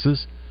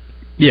circumstances.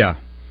 Yeah.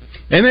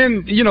 And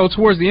then,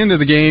 towards the end of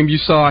the game, you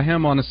saw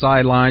him on the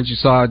sidelines. You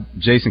saw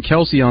Jason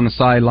Kelce on the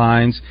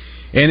sidelines.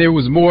 And it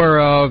was more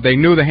of, they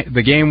knew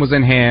the game was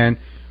in hand.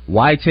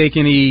 Why take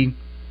any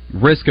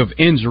risk of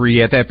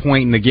injury at that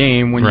point in the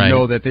game when you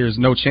know that there's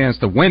no chance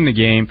to win the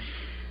game?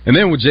 And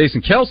then with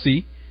Jason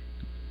Kelce,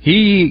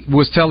 he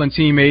was telling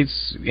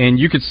teammates, and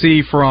you could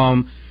see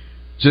from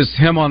just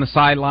him on the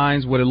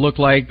sidelines what it looked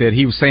like, that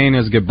he was saying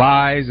his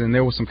goodbyes, and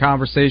there were some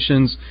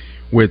conversations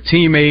with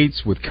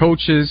teammates, with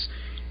coaches,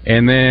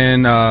 and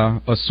then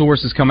a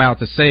source has come out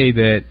to say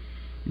that,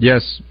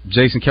 yes,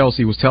 Jason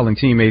Kelce was telling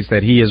teammates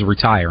that he is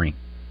retiring.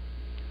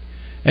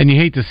 And you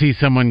hate to see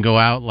someone go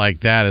out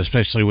like that,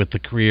 especially with the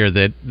career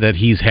that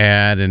he's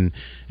had and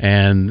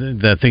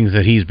the things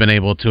that he's been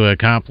able to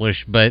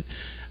accomplish. But,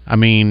 I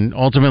mean,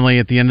 ultimately,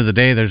 at the end of the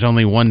day, there's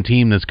only one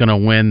team that's going to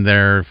win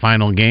their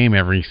final game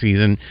every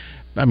season.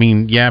 I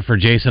mean, yeah, for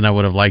Jason, I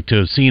would have liked to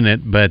have seen it,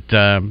 but,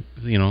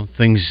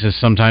 things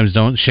just sometimes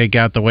don't shake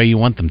out the way you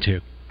want them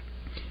to.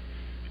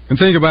 And the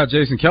thing about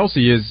Jason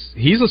Kelce is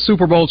he's a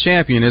Super Bowl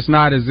champion. It's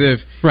not as if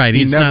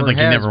he's not like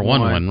he never won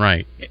one,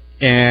 right?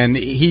 And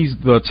he's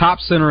the top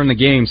center in the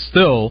game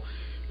still.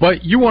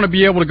 But you want to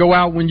be able to go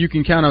out when you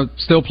can kind of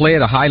still play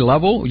at a high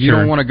level. You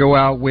don't want to go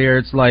out where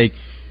it's like,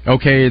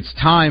 okay, it's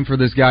time for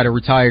this guy to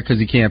retire because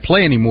he can't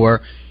play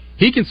anymore.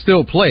 He can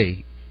still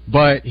play,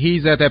 but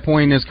he's at that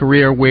point in his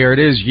career where it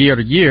is year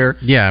to year.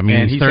 Yeah, I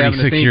mean, he's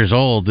 36 years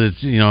old.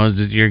 It's,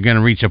 you're going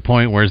to reach a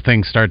point where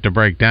things start to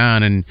break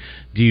down, and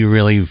do you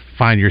really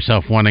find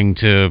yourself wanting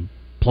to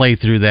play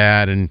through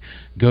that and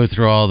go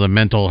through all the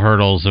mental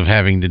hurdles of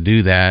having to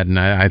do that? And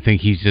I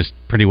think he's just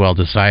pretty well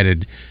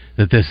decided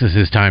that this is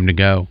his time to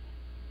go.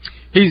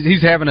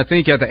 He's having to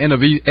think at the end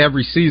of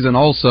every season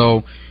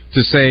also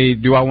to say,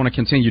 do I want to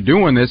continue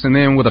doing this? And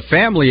then with a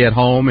family at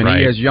home and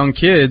he has young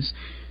kids,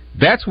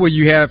 that's what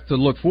you have to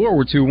look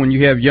forward to when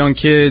you have young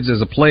kids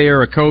as a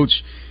player, a coach.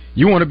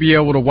 You want to be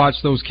able to watch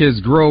those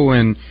kids grow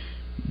in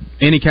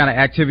any kind of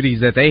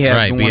activities that they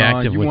have going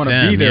on. You want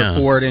to be there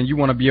for it, and you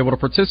want to be able to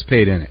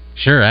participate in it.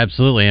 Sure,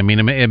 absolutely. I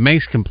mean, it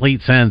makes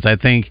complete sense. I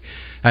think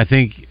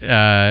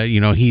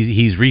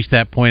he's reached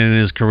that point in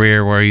his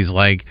career where he's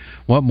like,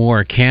 what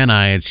more can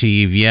I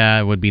achieve?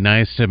 Yeah, it would be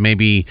nice to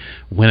maybe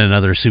win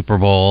another Super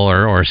Bowl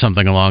or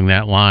something along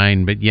that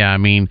line. But yeah, I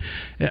mean,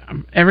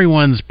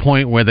 everyone's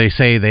point where they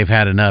say they've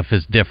had enough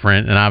is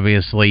different. And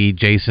obviously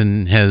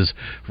Jason has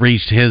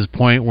reached his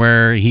point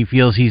where he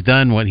feels he's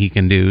done what he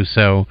can do.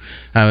 So,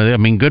 I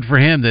mean, good for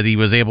him that he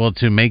was able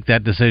to make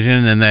that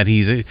decision and that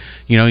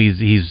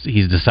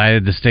he's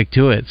decided to stick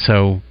to it.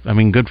 So, I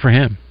mean, good for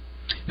him.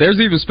 There's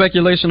even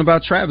speculation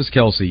about Travis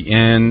Kelce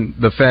and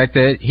the fact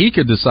that he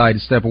could decide to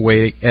step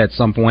away at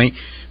some point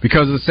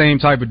because of the same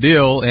type of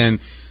deal. And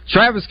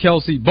Travis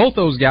Kelce, both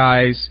those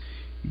guys,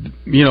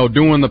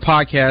 doing the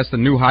podcast, the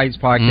New Heights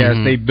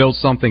podcast, they built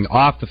something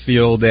off the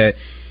field that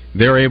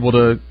they're able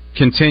to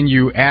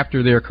continue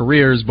after their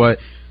careers. But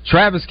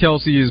Travis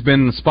Kelce has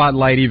been in the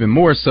spotlight even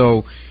more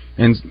so.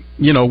 And,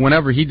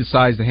 whenever he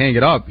decides to hang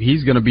it up,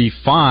 he's going to be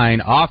fine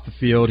off the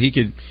field. He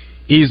could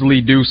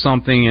easily do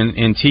something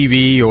in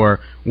TV or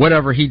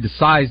whatever he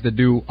decides to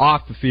do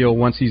off the field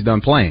once he's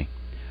done playing.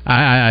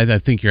 I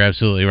think you're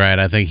absolutely right.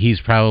 I think he's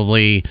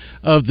probably,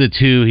 of the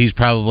two, he's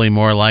probably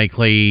more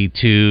likely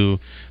to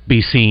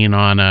be seen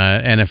on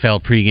a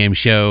NFL pregame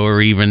show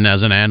or even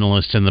as an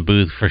analyst in the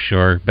booth for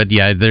sure. But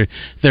yeah,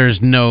 there's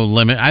no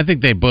limit. I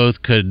think they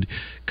both could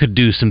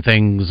do some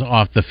things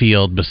off the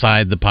field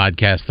beside the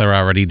podcast they're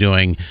already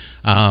doing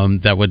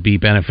that would be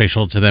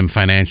beneficial to them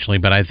financially.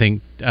 But I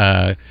think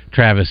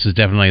Travis is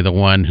definitely the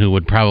one who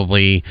would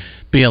probably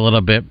be a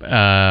little bit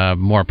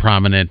more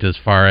prominent as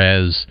far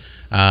as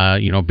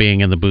being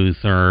in the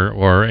booth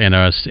or in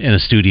a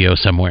studio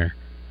somewhere.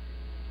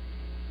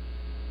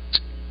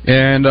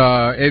 And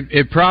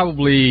it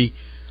probably,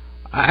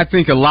 I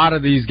think a lot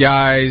of these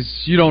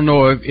guys, you don't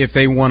know if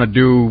they want to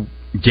do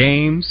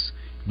games,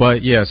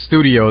 but yeah,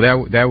 studio,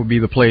 that would be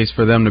the place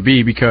for them to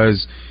be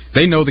because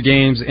they know the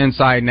games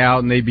inside and out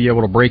and they'd be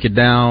able to break it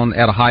down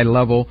at a high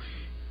level.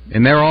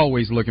 And they're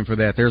always looking for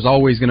that. There's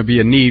always going to be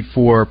a need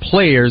for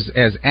players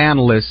as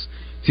analysts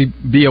to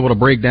be able to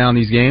break down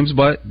these games,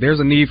 but there's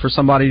a need for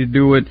somebody to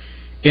do it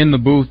in the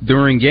booth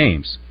during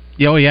games.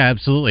 Oh, yeah,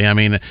 absolutely. I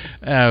mean,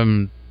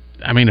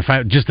 if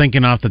I just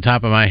thinking off the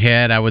top of my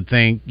head, I would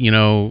think,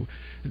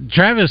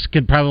 Travis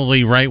could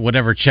probably write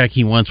whatever check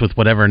he wants with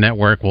whatever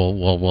network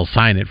will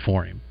sign it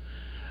for him.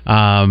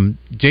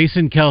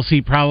 Jason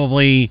Kelce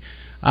probably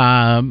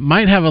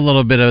might have a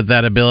little bit of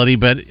that ability,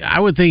 but I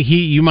would think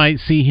you might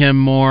see him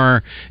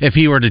more if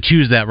he were to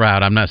choose that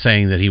route. I'm not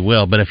saying that he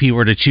will, but if he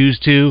were to choose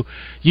to,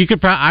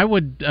 I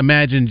would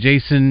imagine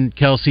Jason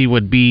Kelce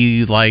would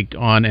be like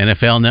on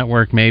NFL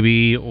Network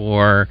maybe,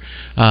 or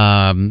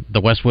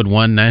the Westwood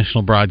One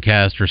national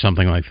broadcast or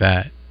something like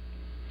that.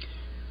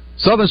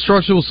 Southern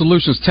Structural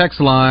Solutions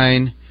text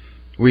line,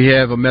 we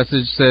have a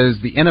message says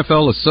the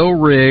NFL is so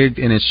rigged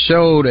and it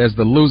showed as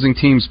the losing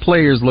team's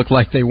players looked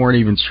like they weren't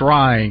even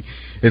trying.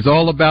 It's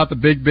all about the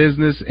big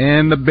business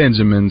and the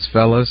Benjamins,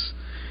 fellas.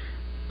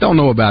 Don't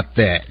know about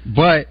that.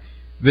 But,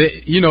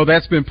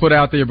 that's been put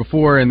out there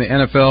before, and the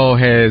NFL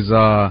has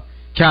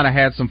kind of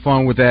had some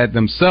fun with that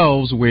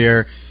themselves,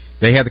 where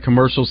they had the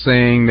commercial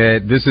saying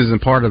that this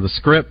isn't part of the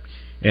script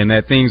and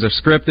that things are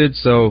scripted.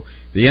 So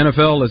the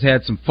NFL has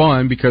had some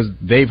fun because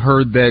they've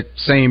heard that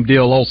same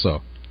deal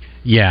also.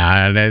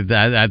 Yeah,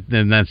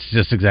 and that's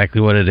just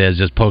exactly what it is,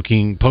 just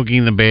poking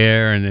the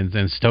bear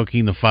and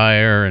stoking the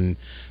fire and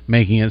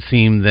making it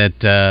seem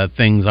that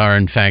things are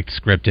in fact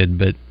scripted.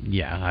 But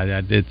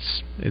yeah,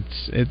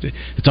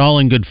 it's all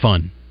in good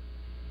fun.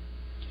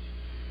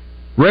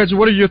 Reg,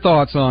 what are your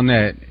thoughts on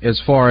that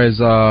as far as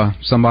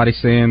somebody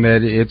saying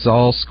that it's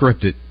all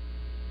scripted?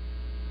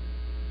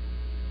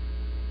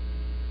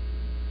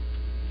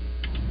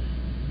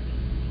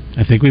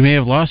 I think we may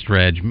have lost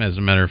Reg, as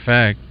a matter of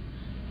fact.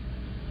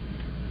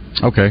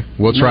 Okay,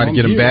 we'll try to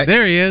get him back.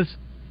 There he is.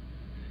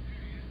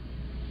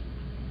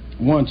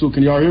 1, 2,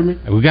 can y'all hear me?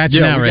 We got you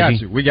now,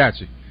 Reggie. We got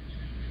you.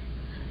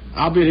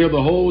 I've been here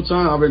the whole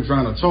time. I've been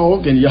trying to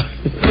talk, and y'all...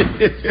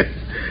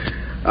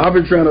 I've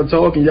been trying to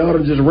talk, and y'all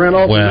just ran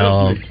off.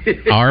 Well,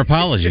 our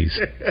apologies.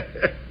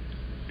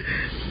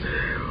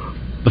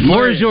 The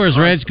floor is yours,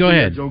 Reg. Go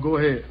ahead. Joe, go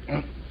ahead.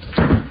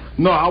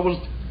 No, I was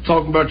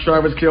talking about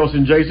Travis Kelce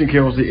and Jason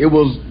Kelce. It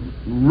was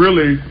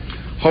really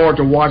hard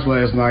to watch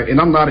last night, and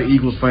I'm not an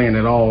Eagles fan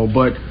at all,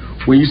 but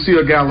when you see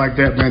a guy like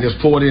that, man, that's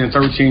poured in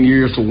 13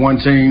 years to one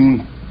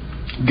team,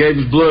 gave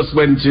his blood,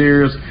 sweat, and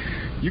tears,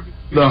 you could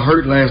see the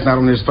hurt last night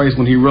on his face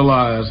when he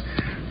realized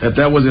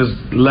that was his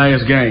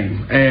last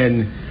game.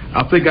 And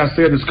I think I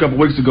said this a couple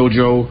weeks ago,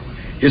 Joe,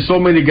 there's so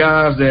many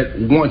guys that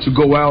want to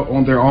go out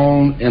on their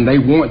own, and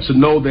they want to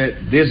know that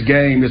this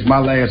game is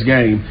my last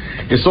game.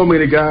 And so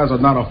many guys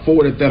are not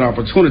afforded that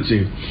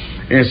opportunity.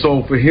 And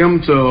so for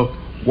him to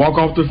walk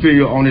off the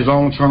field on his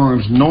own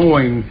terms,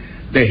 knowing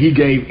that he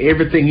gave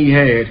everything he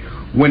had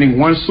winning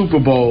one Super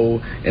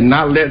Bowl, and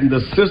not letting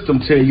the system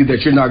tell you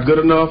that you're not good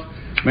enough,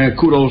 man,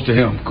 kudos to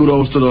him.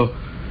 Kudos to the,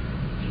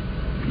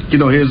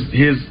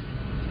 his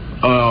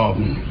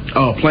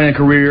playing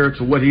career,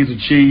 to what he's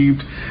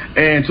achieved,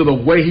 and to the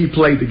way he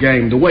played the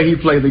game. The way he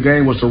played the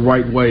game was the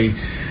right way,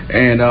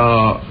 and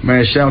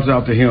man, shouts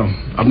out to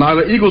him. I'm not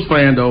an Eagles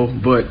fan though,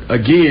 but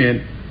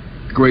again,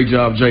 great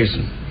job,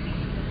 Jason.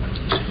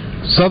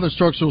 Southern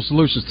Structural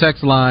Solutions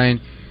text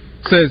line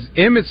says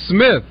Emmitt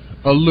Smith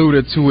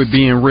alluded to it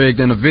being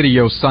rigged in a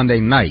video Sunday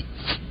night.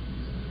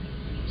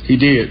 He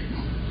did.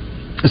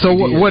 So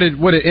what did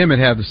Emmitt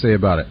have to say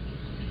about it?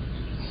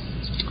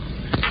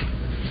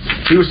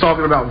 He was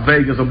talking about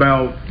Vegas,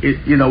 about it.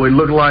 It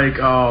looked like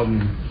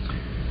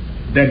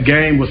that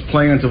game was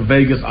playing to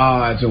Vegas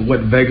odds and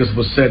what Vegas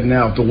was setting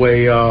out. The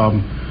way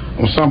on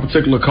some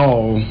particular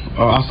call,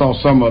 I saw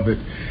some of it,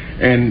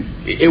 and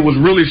it was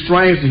really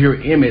strange to hear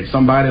Emmitt,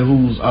 somebody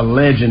who's a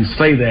legend,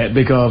 say that,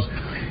 because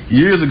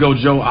years ago,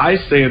 Joe, I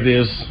said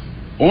this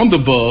on the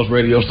Buzz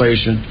radio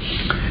station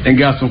and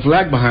got some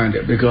flack behind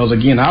it because,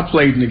 again, I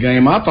played in the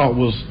game I thought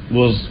was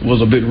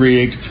a bit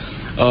rigged.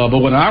 But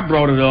when I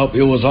brought it up,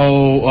 it was,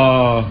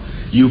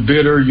 you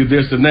bitter, you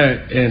this and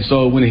that. And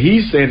so when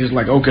he said it's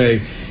like,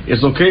 okay,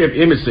 it's okay if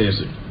Emmitt says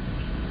it.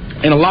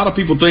 And a lot of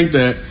people think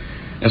that,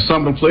 and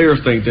some of the players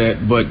think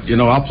that, but,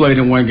 I played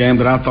in one game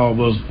that I thought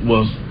was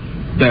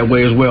that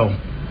way as well.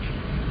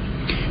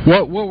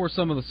 What were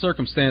some of the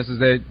circumstances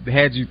that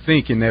had you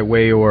thinking that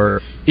way, or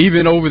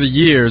even over the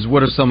years,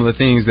 what are some of the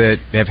things that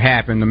have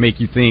happened to make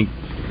you think,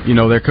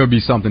 there could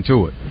be something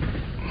to it?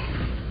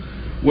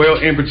 Well,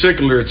 in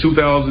particular,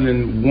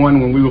 2001,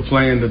 when we were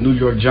playing the New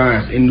York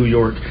Giants in New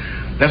York,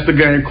 that's the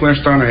game Clint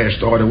Stoerner had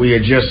started. We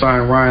had just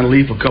signed Ryan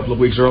Leaf a couple of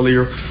weeks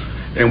earlier,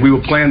 and we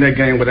were playing that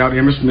game without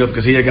Emmitt Smith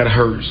because he had got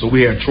hurt. So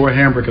we had Troy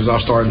Hambrick as our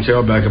starting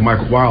tailback and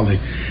Michael Wiley.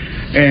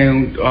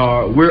 And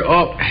we're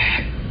up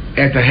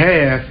at the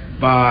half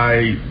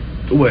by,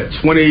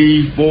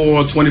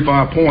 24,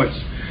 25 points.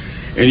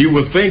 And you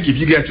would think if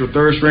you got your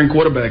third-string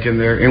quarterback in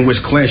there, in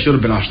which Clint should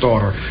have been our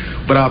starter,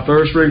 but our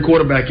third-string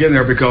quarterback in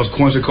there because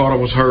Quincy Carter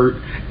was hurt,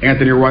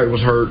 Anthony Wright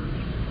was hurt,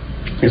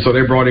 and so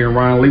they brought in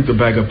Ryan Leaf to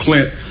back up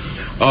Clint.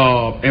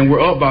 And we're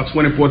up by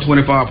 24,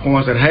 25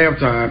 points at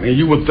halftime, and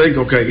you would think,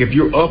 okay, if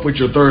you're up with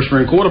your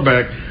third-string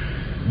quarterback,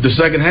 the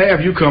second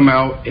half you come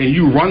out and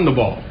you run the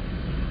ball,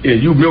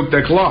 and you milk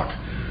that clock.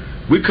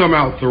 We come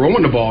out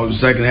throwing the ball in the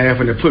second half,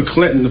 and it put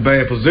Clint in a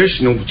bad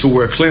position to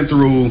where Clint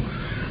threw,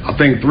 I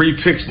think,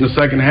 3 picks in the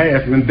second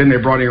half, and then they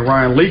brought in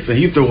Ryan Leaf, and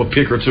he threw a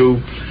pick or two,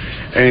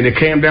 and it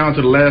came down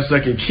to the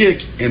last-second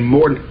kick, and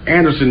Morton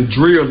Anderson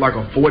drilled like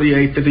a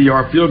 48,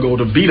 50-yard field goal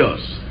to beat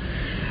us.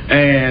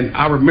 And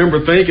I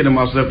remember thinking to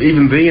myself,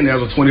 even then as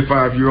a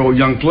 25-year-old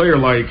young player,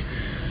 like,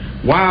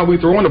 why are we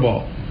throwing the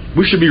ball?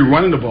 We should be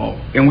running the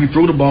ball. And we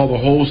threw the ball the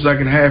whole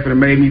second half, and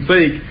it made me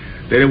think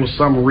that it was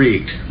something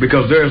rigged,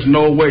 because there's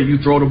no way you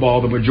throw the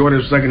ball the majority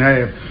of the second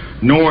half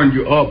knowing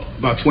you're up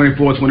by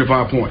 24,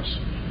 25 points.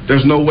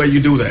 There's no way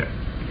you do that.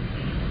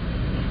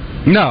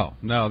 No,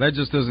 that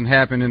just doesn't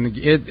happen, and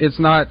it's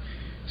not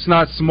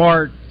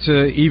smart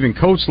to even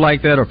coach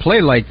like that or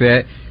play like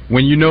that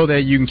when you know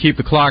that you can keep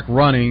the clock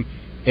running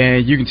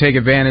and you can take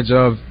advantage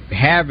of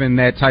having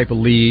that type of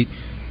lead.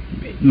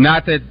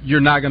 Not that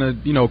you're not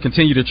going to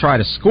continue to try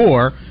to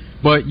score,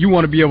 but you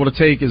want to be able to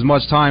take as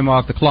much time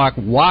off the clock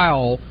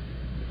while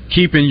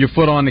keeping your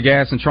foot on the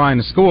gas and trying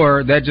to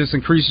score. That just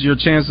increases your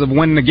chance of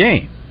winning the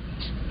game.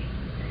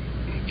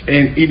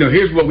 And,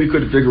 here's what we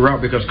couldn't figure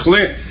out, because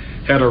Clint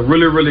had a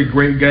really, really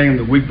great game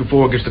the week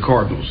before against the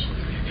Cardinals.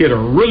 He had a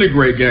really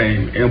great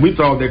game, and we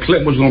thought that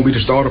Clint was going to be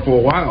the starter for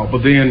a while.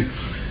 But then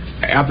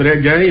after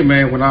that game,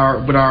 man, when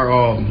our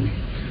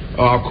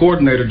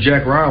coordinator,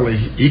 Jack Riley,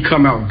 he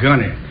come out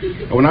gunning.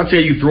 And when I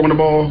tell you throwing the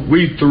ball,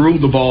 we threw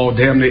the ball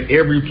damn near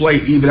every play,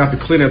 even after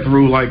Clint had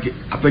threw, like,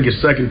 I think his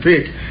second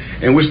pick,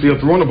 and we're still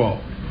throwing the ball.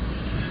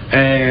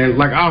 And,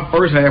 like, our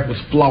first half was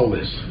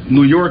flawless.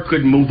 New York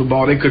couldn't move the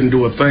ball. They couldn't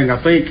do a thing. I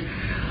think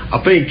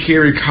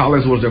Kerry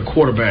Collins was their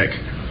quarterback,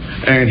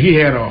 and he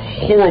had a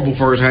horrible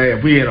first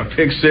half. We had a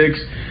pick six.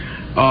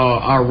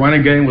 Our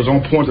running game was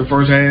on point the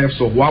first half.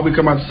 So while we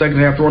come out the second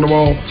half throwing the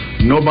ball,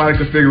 nobody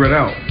could figure it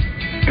out.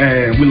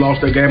 And we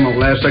lost that game on the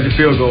last-second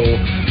field goal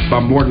by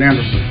Morton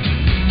Anderson.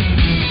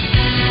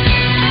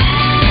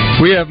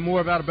 We have more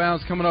of Out of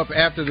Bounds coming up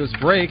after this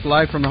break.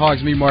 Live from the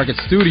Hogs Meat Market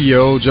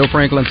studio, Joe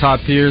Franklin, Todd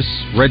Pierce,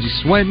 Reggie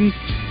Swinton.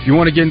 If you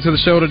want to get into the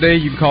show today,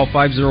 you can call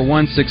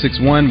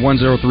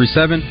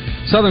 501-661-1037.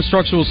 Southern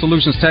Structural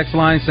Solutions text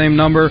line, same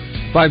number,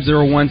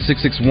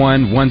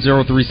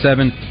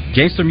 501-661-1037.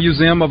 Gangster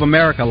Museum of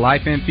America,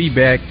 life and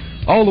feedback.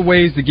 All the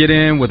ways to get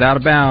in with Out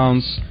of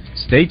Bounds.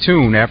 Stay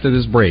tuned after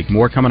this break.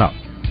 More coming up.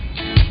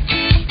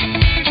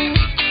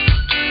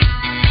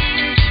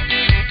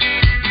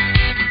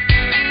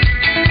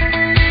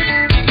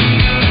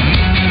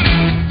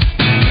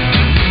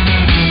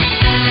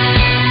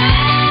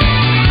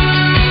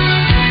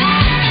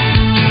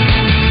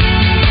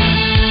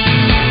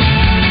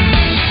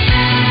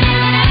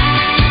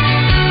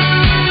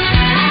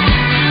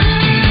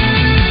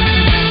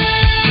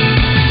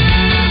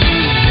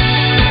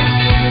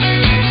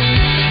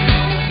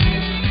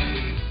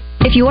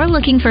 If you are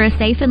looking for a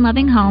safe and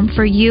loving home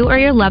for you or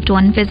your loved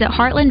one, visit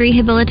Heartland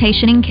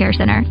Rehabilitation and Care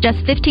Center.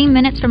 Just 15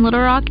 minutes from Little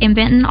Rock and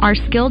Benton, our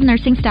skilled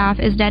nursing staff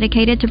is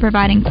dedicated to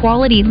providing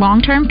quality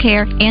long-term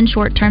care and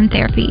short-term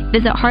therapy.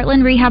 Visit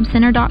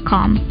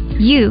heartlandrehabcenter.com.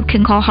 You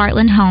can call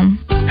Heartland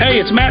home.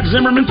 Hey, it's Matt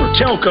Zimmerman for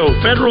Telco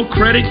Federal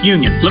Credit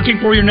Union. Looking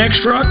for your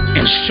next truck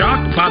and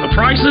shocked by the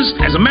prices?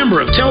 As a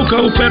member of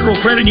Telco Federal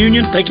Credit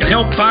Union, they can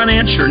help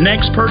finance your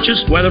next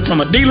purchase, whether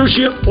from a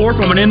dealership or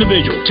from an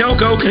individual.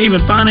 Telco can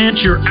even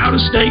finance your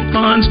out-of-state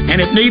funds,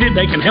 and if needed,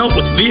 they can help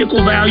with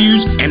vehicle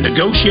values and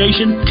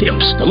negotiation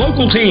tips. The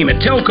local team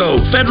at Telco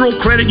Federal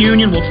Credit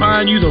Union will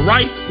find you the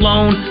right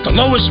loan, the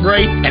lowest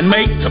rate, and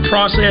make the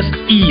process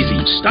easy.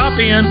 Stop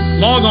in,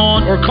 log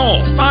on, or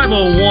call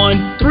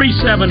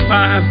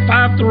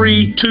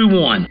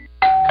 501-375-5321.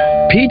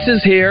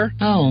 Pizza's here.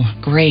 Oh,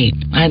 great.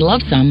 I'd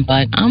love some,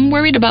 but I'm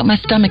worried about my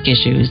stomach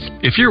issues.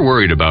 If you're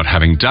worried about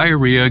having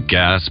diarrhea,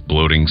 gas,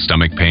 bloating,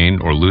 stomach pain,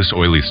 or loose,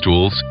 oily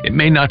stools, it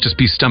may not just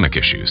be stomach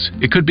issues.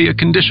 It could be a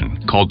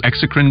condition called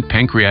exocrine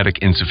pancreatic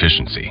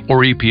insufficiency,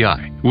 or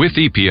EPI. With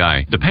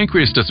EPI, the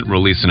pancreas doesn't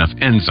release enough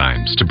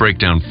enzymes to break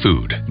down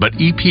food, but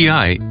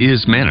EPI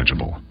is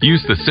manageable.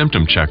 Use the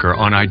symptom checker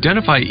on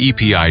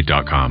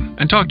identifyepi.com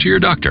and talk to your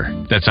doctor.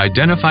 That's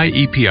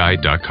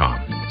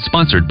identifyepi.com.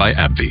 Sponsored by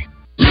AbbVie.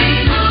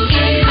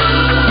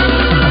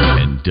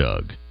 And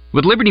Doug.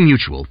 With Liberty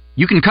Mutual,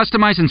 you can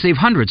customize and save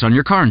hundreds on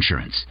your car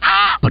insurance.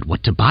 But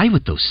what to buy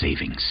with those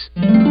savings?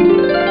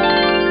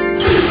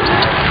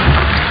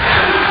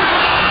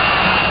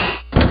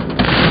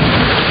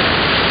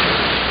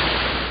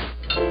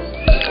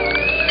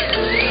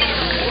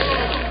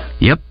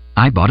 Yep,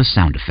 I bought a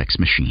sound effects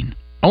machine.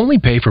 Only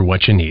pay for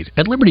what you need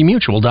at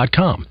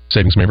LibertyMutual.com.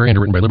 Savings may vary.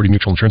 Underwritten by Liberty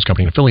Mutual Insurance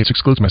Company and affiliates.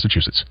 Excludes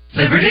Massachusetts.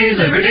 Liberty,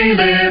 liberty,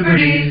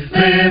 liberty,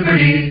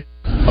 liberty.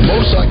 A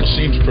motorcycle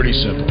seems pretty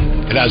simple.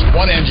 It has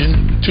one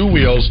engine, two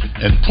wheels,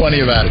 and plenty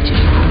of attitude.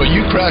 But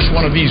you crash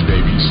one of these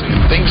babies,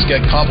 and things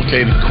get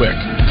complicated quick.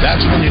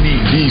 That's when you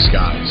need these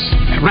guys.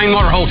 At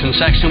Rainwater Holton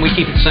Sexton, we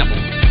keep it simple.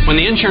 When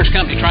the insurance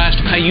company tries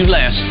to pay you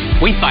less,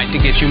 we fight to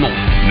get you more.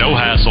 No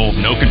hassle,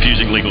 no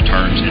confusing legal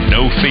terms, and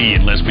no fee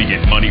unless we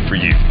get money for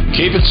you.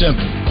 Keep it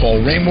simple.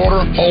 Call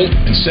Rainwater, Holt,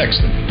 and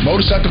Sexton.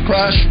 Motorcycle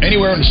crash,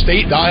 anywhere in the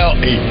state, dial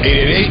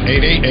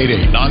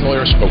 888-8888.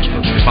 Non-lawyer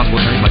spokesperson. Responsible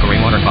attorney Michael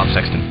Rainwater and Bob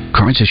Sexton.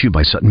 Cards issued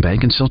by Sutton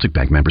Bank and Celtic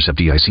Bank, members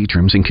of FDIC.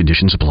 Terms and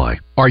conditions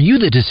apply. Are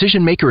you the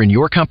decision maker in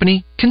your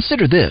company?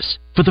 Consider this.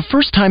 For the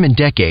first time in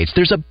decades,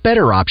 there's a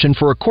better option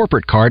for a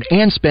corporate card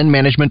and spend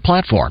management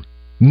platform.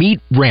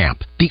 Meet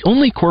Ramp, the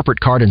only corporate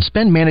card and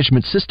spend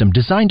management system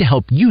designed to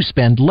help you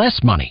spend less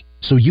money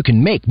so you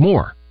can make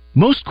more.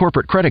 Most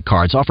corporate credit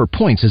cards offer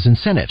points as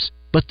incentives,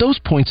 but those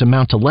points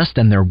amount to less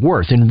than their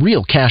worth in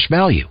real cash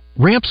value.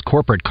 Ramp's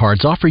corporate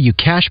cards offer you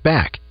cash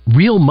back,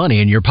 real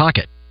money in your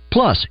pocket.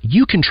 Plus,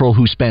 you control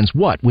who spends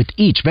what with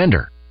each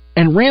vendor.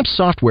 And Ramp's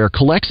software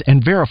collects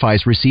and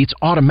verifies receipts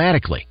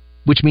automatically,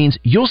 which means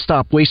you'll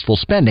stop wasteful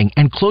spending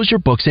and close your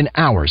books in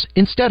hours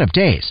instead of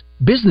days.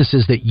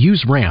 Businesses that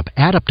use Ramp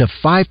add up to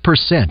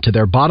 5% to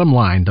their bottom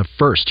line the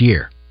first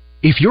year.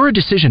 If you're a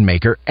decision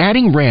maker,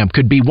 adding Ramp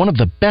could be one of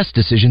the best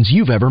decisions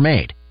you've ever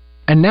made.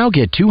 And now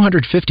get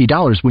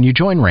 $250 when you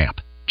join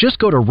Ramp. Just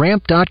go to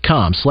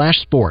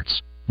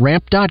ramp.com/sports.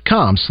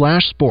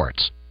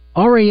 ramp.com/sports.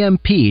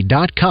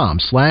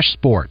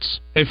 ramp.com/sports.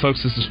 Hey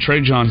folks, this is Trey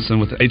Johnson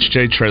with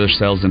HJ Trailer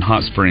Sales in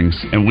Hot Springs,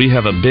 and we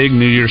have a big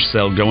New Year's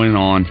sale going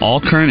on.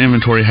 All current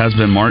inventory has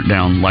been marked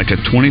down, like a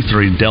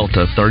 23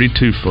 Delta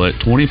 32-foot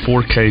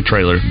 24K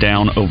trailer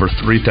down over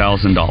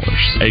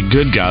 $3,000. A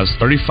Good Guys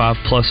 35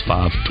 plus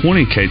 5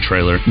 20K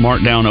trailer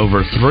marked down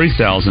over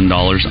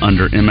 $3,000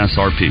 under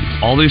MSRP.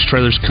 All these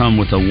trailers come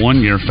with a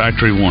 1-year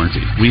factory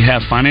warranty. We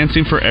have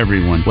financing for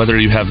everyone, whether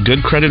you have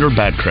good credit or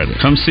bad credit.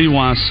 Come see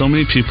why so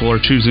many people are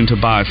choosing to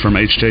buy from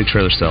HJ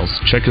Trailer Sales.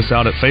 Check us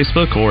out at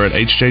Facebook or at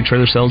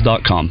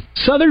hjtrailersales.com.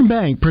 Southern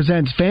Bank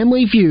presents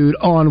Family Feud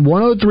on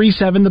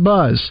 103.7 The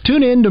Buzz.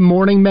 Tune in to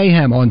Morning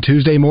Mayhem on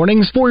Tuesday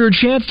mornings for your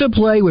chance to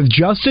play with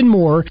Justin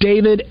Moore,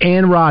 David,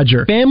 and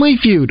Roger. Family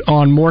Feud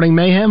on Morning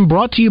Mayhem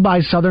brought to you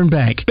by Southern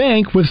Bank.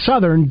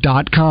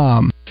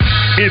 Bankwithsouthern.com.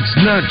 It's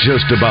not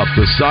just about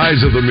the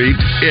size of the meat,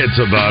 it's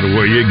about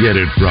where you get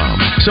it from.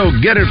 So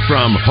get it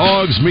from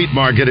Hogs Meat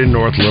Market in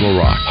North Little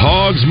Rock.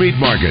 Hogs Meat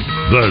Market,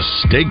 the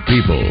steak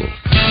people.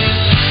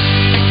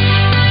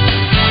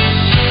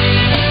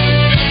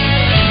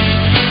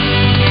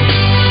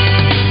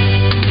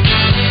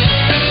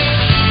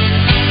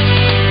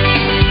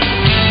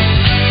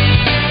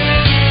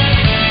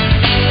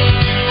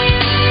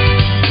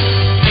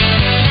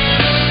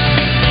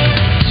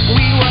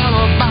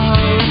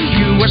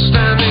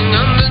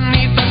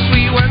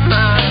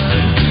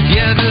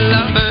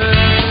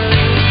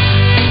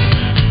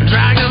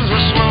 Dragons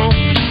were smoke,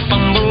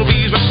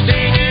 bumblebees were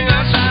stinging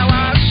us. I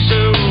was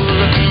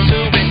soon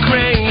to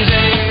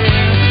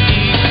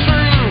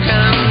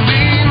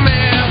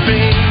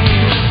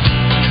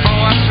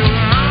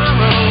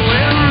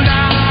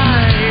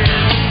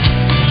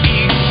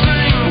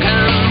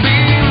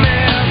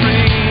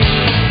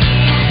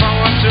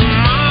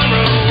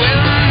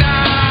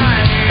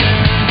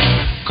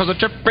 'cause the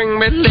tripping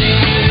relief.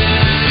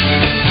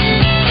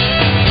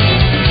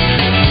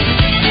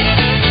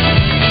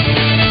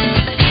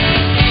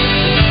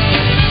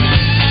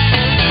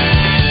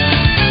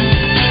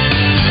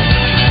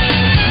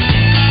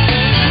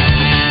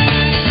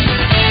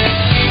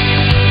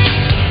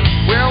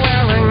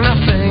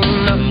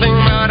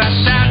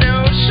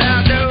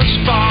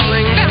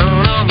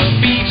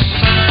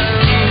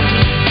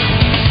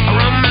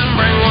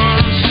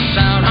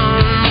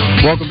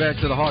 Welcome back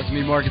to the Hogs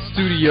Meat Market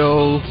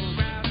Studio.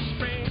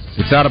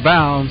 It's Out of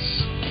Bounds.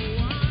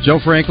 Joe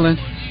Franklin,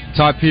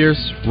 Todd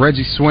Pierce,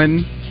 Reggie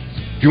Swinton.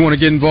 If you want to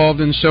get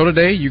involved in the show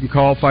today, you can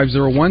call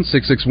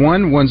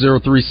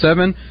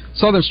 501-661-1037.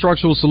 Southern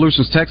Structural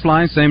Solutions text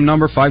line, same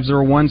number,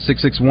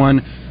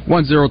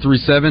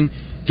 501-661-1037.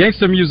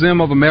 Gangster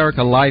Museum of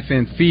America Life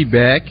and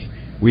Feedback.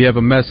 We have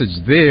a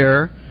message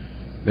there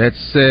that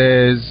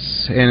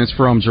says, and it's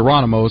from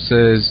Geronimo,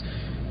 says,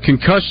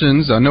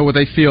 concussions, I know what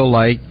they feel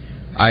like.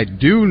 I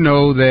do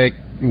know that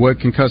what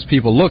concussed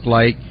people look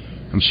like.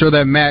 I'm sure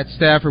that Matt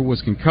Stafford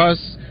was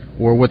concussed,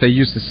 or what they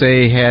used to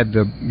say had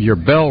your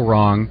bell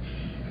rung,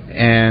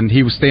 and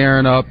he was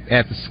staring up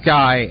at the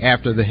sky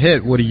after the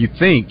hit. What do you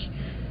think?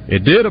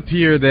 It did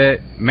appear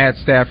that Matt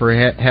Stafford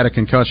had a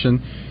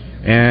concussion,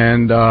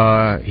 and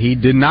he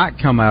did not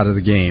come out of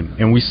the game.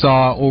 And we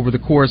saw over the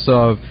course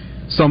of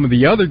some of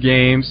the other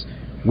games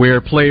where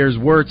players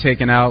were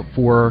taken out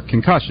for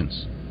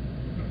concussions.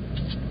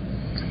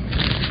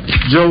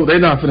 Joe, they're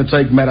not going to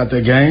take Matt out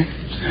that game.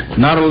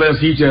 Not unless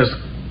he just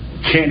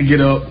can't get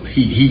up.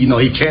 He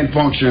can't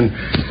function.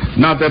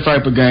 Not that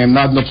type of game.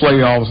 Not in the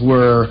playoffs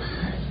where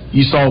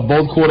you saw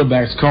both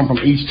quarterbacks come from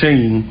each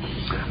team.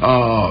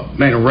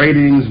 Man,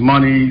 ratings,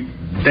 money.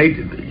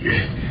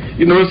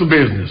 It's a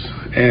business,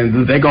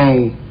 and they're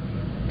going to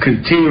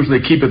continuously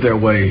keep it that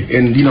way.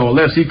 And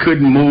unless he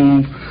couldn't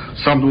move,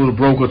 something was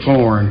broke or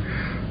torn,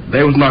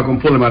 they was not going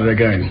to pull him out of that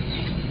game.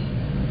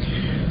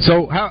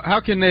 So how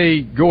can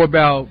they go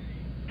about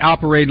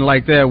operating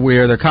like that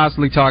where they're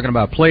constantly talking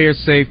about player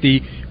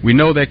safety? We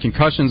know that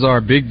concussions are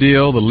a big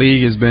deal. The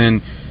league has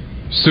been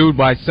sued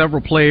by several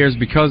players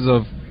because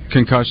of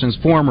concussions,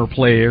 former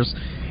players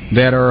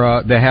that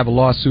have a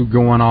lawsuit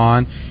going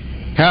on.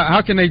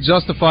 How can they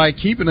justify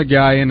keeping a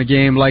guy in the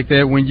game like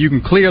that when you can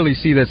clearly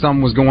see that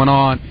something was going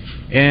on,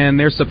 and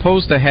they're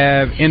supposed to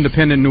have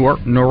independent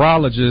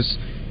neurologists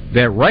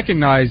that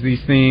recognize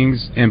these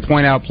things and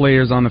point out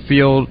players on the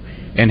field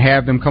and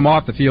have them come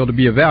off the field to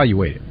be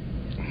evaluated?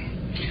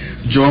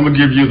 Joe, I'm going to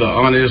give you the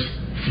honest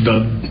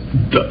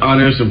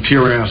and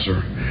pure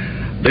answer.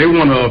 They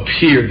want to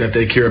appear that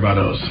they care about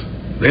us.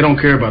 They don't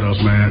care about us,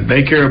 man.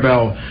 They care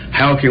about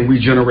how can we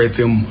generate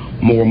them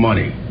more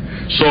money.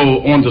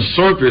 So on the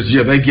surface,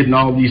 yeah, they're getting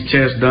all these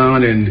tests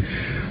done and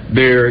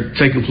they're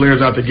taking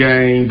players out the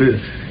game. But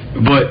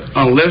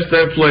unless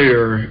that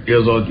player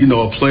is a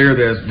player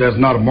that's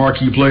not a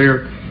marquee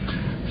player,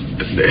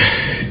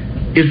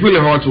 it's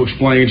really hard to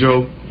explain,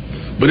 Joe.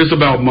 But it's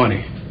about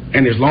money.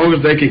 And as long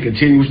as they can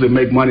continuously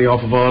make money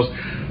off of us,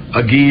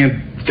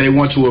 again, they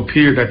want to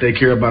appear that they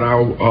care about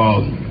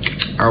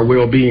our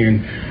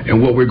well-being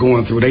and what we're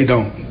going through. They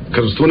don't.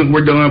 Because as soon as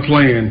we're done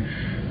playing,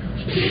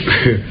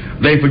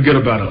 they forget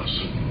about us.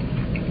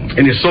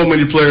 And there's so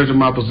many players in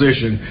my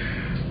position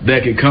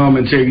that can come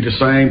and tell you the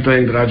same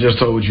thing that I just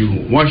told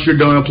you. Once you're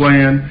done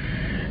playing,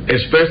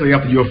 especially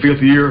after your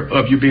 5th year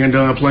of you being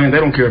done playing, they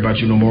don't care about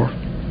you no more.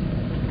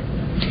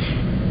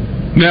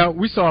 Now,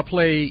 we saw a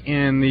play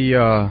in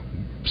the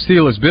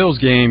Steelers-Bills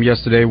game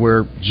yesterday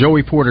where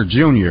Joey Porter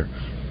Jr.,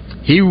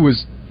 he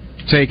was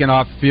taken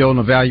off the field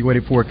and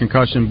evaluated for a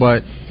concussion,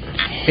 but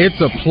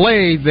it's a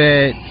play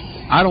that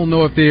I don't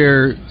know if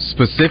there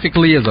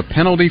specifically is a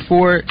penalty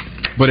for it,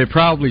 but it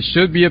probably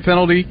should be a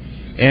penalty,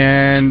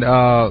 and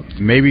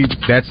maybe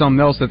that's something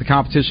else that the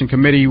competition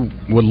committee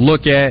would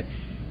look at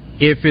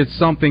if it's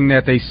something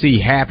that they see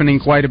happening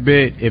quite a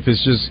bit, if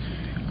it's just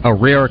a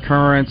rare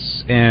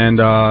occurrence and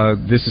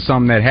this is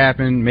something that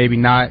happened, maybe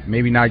not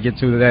get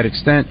to that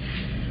extent.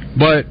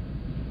 But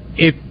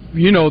if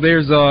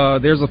there's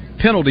a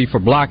penalty for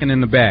blocking in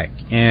the back,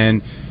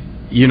 and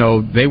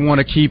they want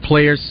to keep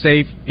players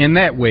safe in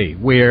that way,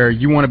 where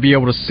you want to be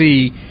able to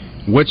see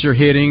what you're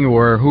hitting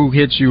or who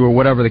hits you or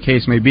whatever the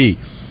case may be.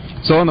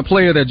 So on the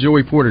player that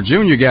Joey Porter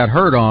Jr. got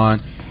hurt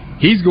on,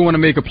 he's going to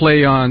make a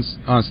play on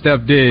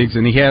Steph Diggs,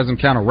 and he has him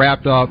kind of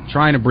wrapped up,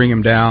 trying to bring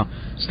him down.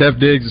 Steph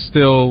Diggs is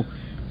still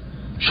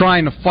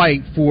trying to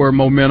fight for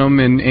momentum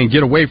and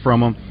get away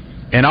from him.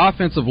 An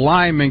offensive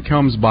lineman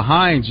comes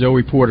behind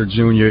Joey Porter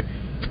Jr.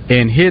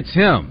 and hits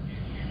him.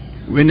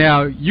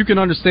 Now, you can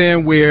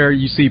understand where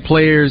you see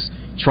players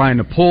trying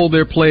to pull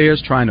their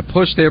players, trying to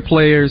push their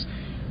players,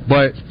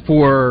 but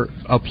for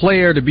a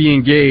player to be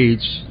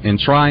engaged and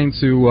trying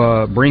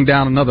to bring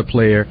down another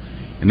player,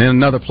 and then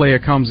another player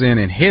comes in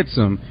and hits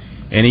him,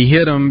 and he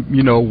hit him,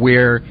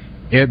 where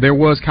there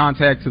was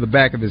contact to the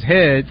back of his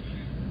head,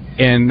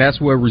 and that's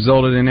what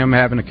resulted in him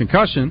having a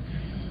concussion.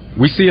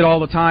 We see it all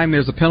the time.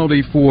 There's a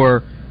penalty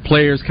for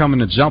players coming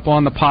to jump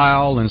on the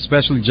pile, and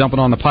especially jumping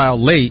on the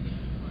pile late.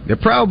 There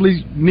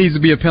probably needs to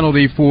be a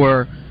penalty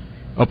for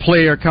a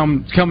player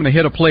coming to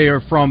hit a player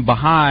from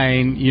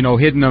behind,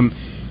 hitting them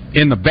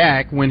in the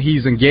back when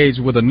he's engaged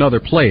with another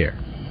player.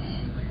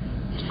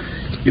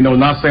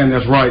 Not saying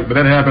that's right, but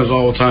that happens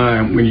all the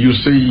time when you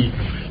see,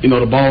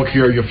 the ball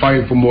carrier, you're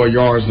fighting for more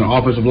yards, and the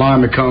offensive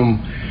lineman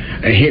come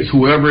and hits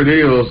whoever it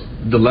is,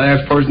 the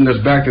last person that's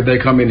back that they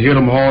come in, hit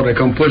them hard, they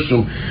come push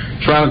them,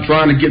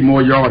 trying to get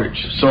more yardage.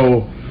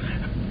 So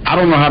I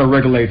don't know how to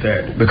regulate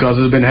that because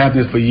it's been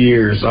happening for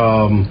years.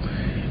 I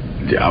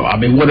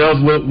mean, what else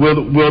will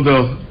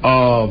the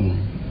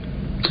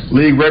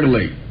league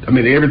regulate? I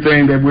mean,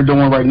 everything that we're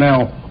doing right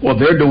now, or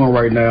they're doing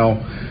right now,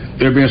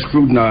 they're being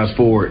scrutinized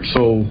for it.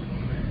 So,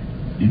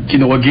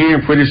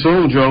 again, pretty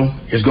soon, Joe,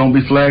 it's going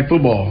to be flag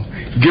football.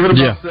 Give it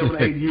about 7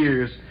 or 8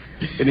 years,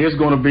 and it's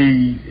going to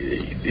be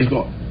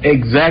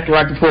exactly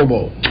like the Pro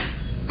Bowl.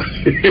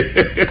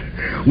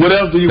 What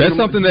else do you? That's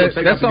something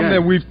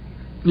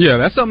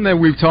that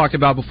we've talked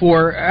about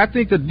before. I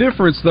think the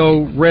difference,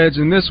 though, Reg,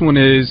 in this one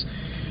is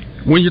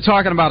when you're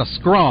talking about a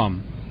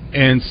scrum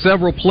and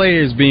several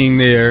players being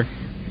there,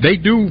 they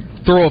do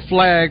throw a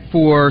flag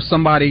for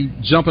somebody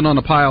jumping on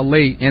the pile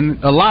late,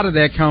 and a lot of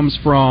that comes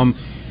from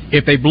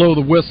if they blow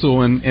the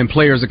whistle and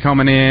players are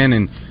coming in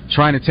and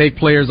trying to take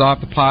players off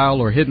the pile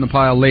or hitting the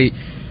pile late.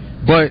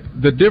 But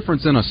the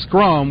difference in a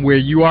scrum where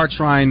you are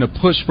trying to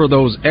push for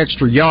those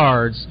extra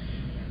yards,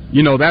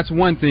 that's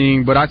one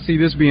thing, but I see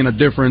this being a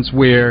difference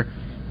where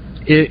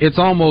it's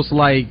almost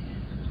like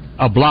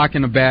a block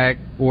in the back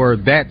or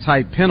that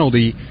type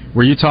penalty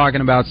where you're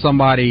talking about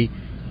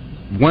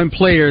one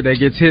player that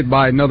gets hit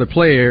by another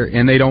player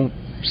and they don't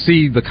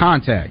see the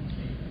contact.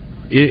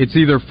 It's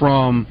either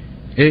from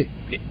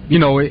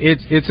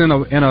it's in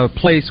a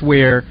place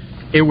where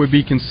it would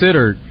be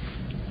considered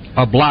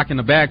a block in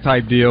the back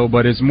type deal,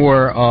 but it's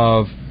more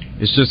of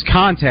it's just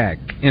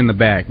contact in the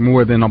back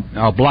more than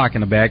a block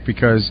in the back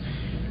because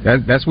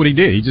that's what he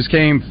did. He just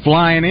came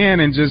flying in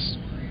and just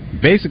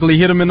basically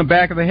hit him in the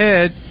back of the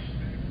head,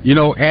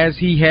 as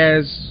he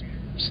has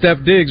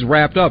Steph Diggs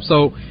wrapped up.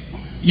 So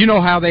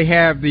how they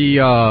have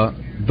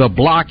the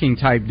blocking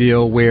type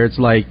deal where it's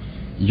like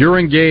you're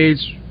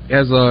engaged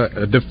as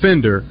a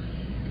defender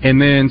and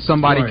then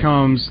somebody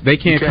comes, they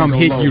can't come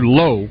hit you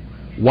low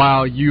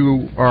while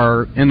you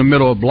are in the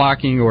middle of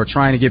blocking or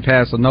trying to get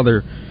past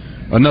another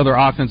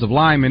offensive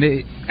lineman.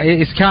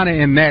 It's kind of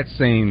in that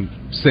same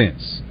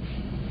sense.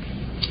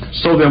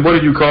 So then what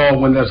do you call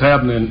when that's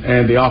happening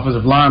and the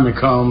offensive lineman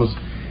comes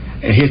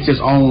and hits his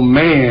own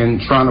man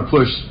trying to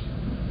push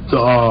the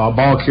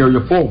ball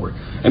carrier forward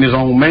and his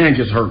own man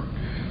gets hurt?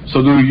 So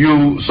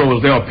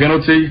is there a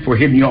penalty for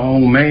hitting your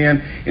own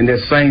man in that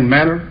same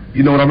manner?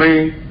 You know what I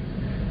mean?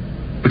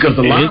 Because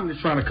the lineman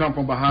is trying to come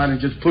from behind and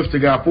just push the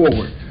guy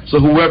forward. So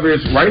whoever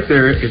is right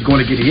there is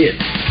going to get hit.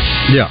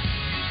 Yeah.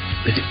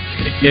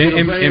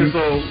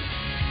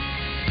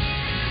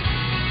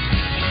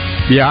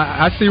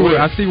 I see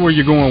where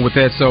you're going with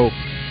that. So,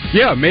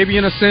 yeah, maybe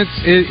in a sense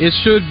it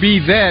should be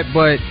that,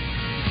 but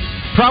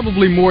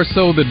probably more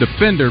so the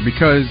defender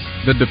because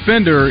the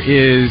defender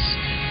is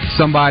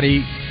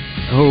somebody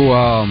who,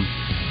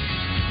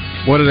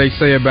 what do they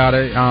say about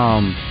it?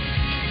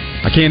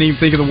 I can't even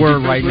think of the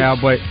word right now,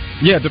 but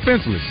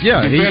defenseless.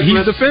 Yeah,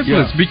 he's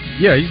defenseless.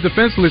 Yeah. He's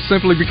defenseless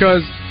simply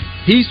because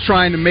he's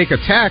trying to make a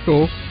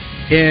tackle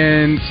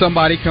and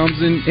somebody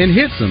comes in and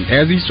hits him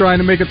as he's trying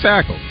to make a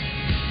tackle.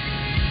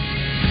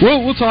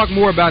 We'll talk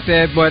more about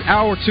that, but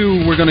hour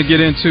 2, we're going to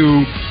get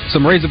into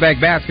some Razorback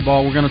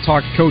basketball. We're going to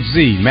talk to Coach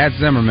Z, Matt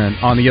Zimmerman,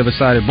 on the other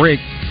side of the break.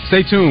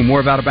 Stay tuned.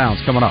 More of Out of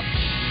Bounds coming up.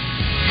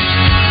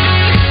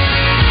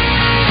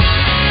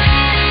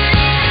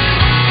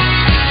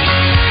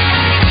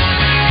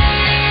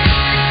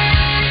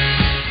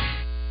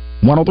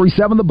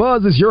 .1037 The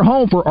Buzz is your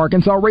home for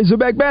Arkansas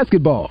Razorback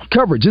basketball.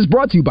 Coverage is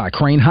brought to you by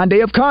Crane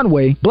Hyundai of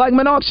Conway,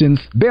 Blackman Auctions,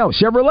 Bell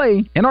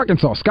Chevrolet, and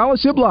Arkansas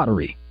Scholarship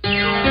Lottery.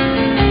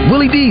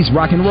 Willie D's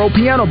Rock and Roll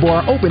Piano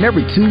Bar open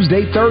every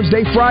Tuesday,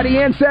 Thursday,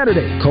 Friday, and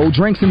Saturday. Cold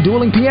drinks and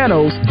dueling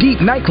pianos. Deep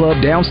Nightclub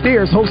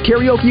downstairs hosts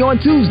karaoke on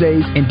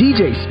Tuesdays and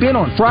DJ Spin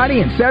on Friday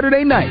and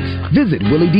Saturday nights. Visit Willie D.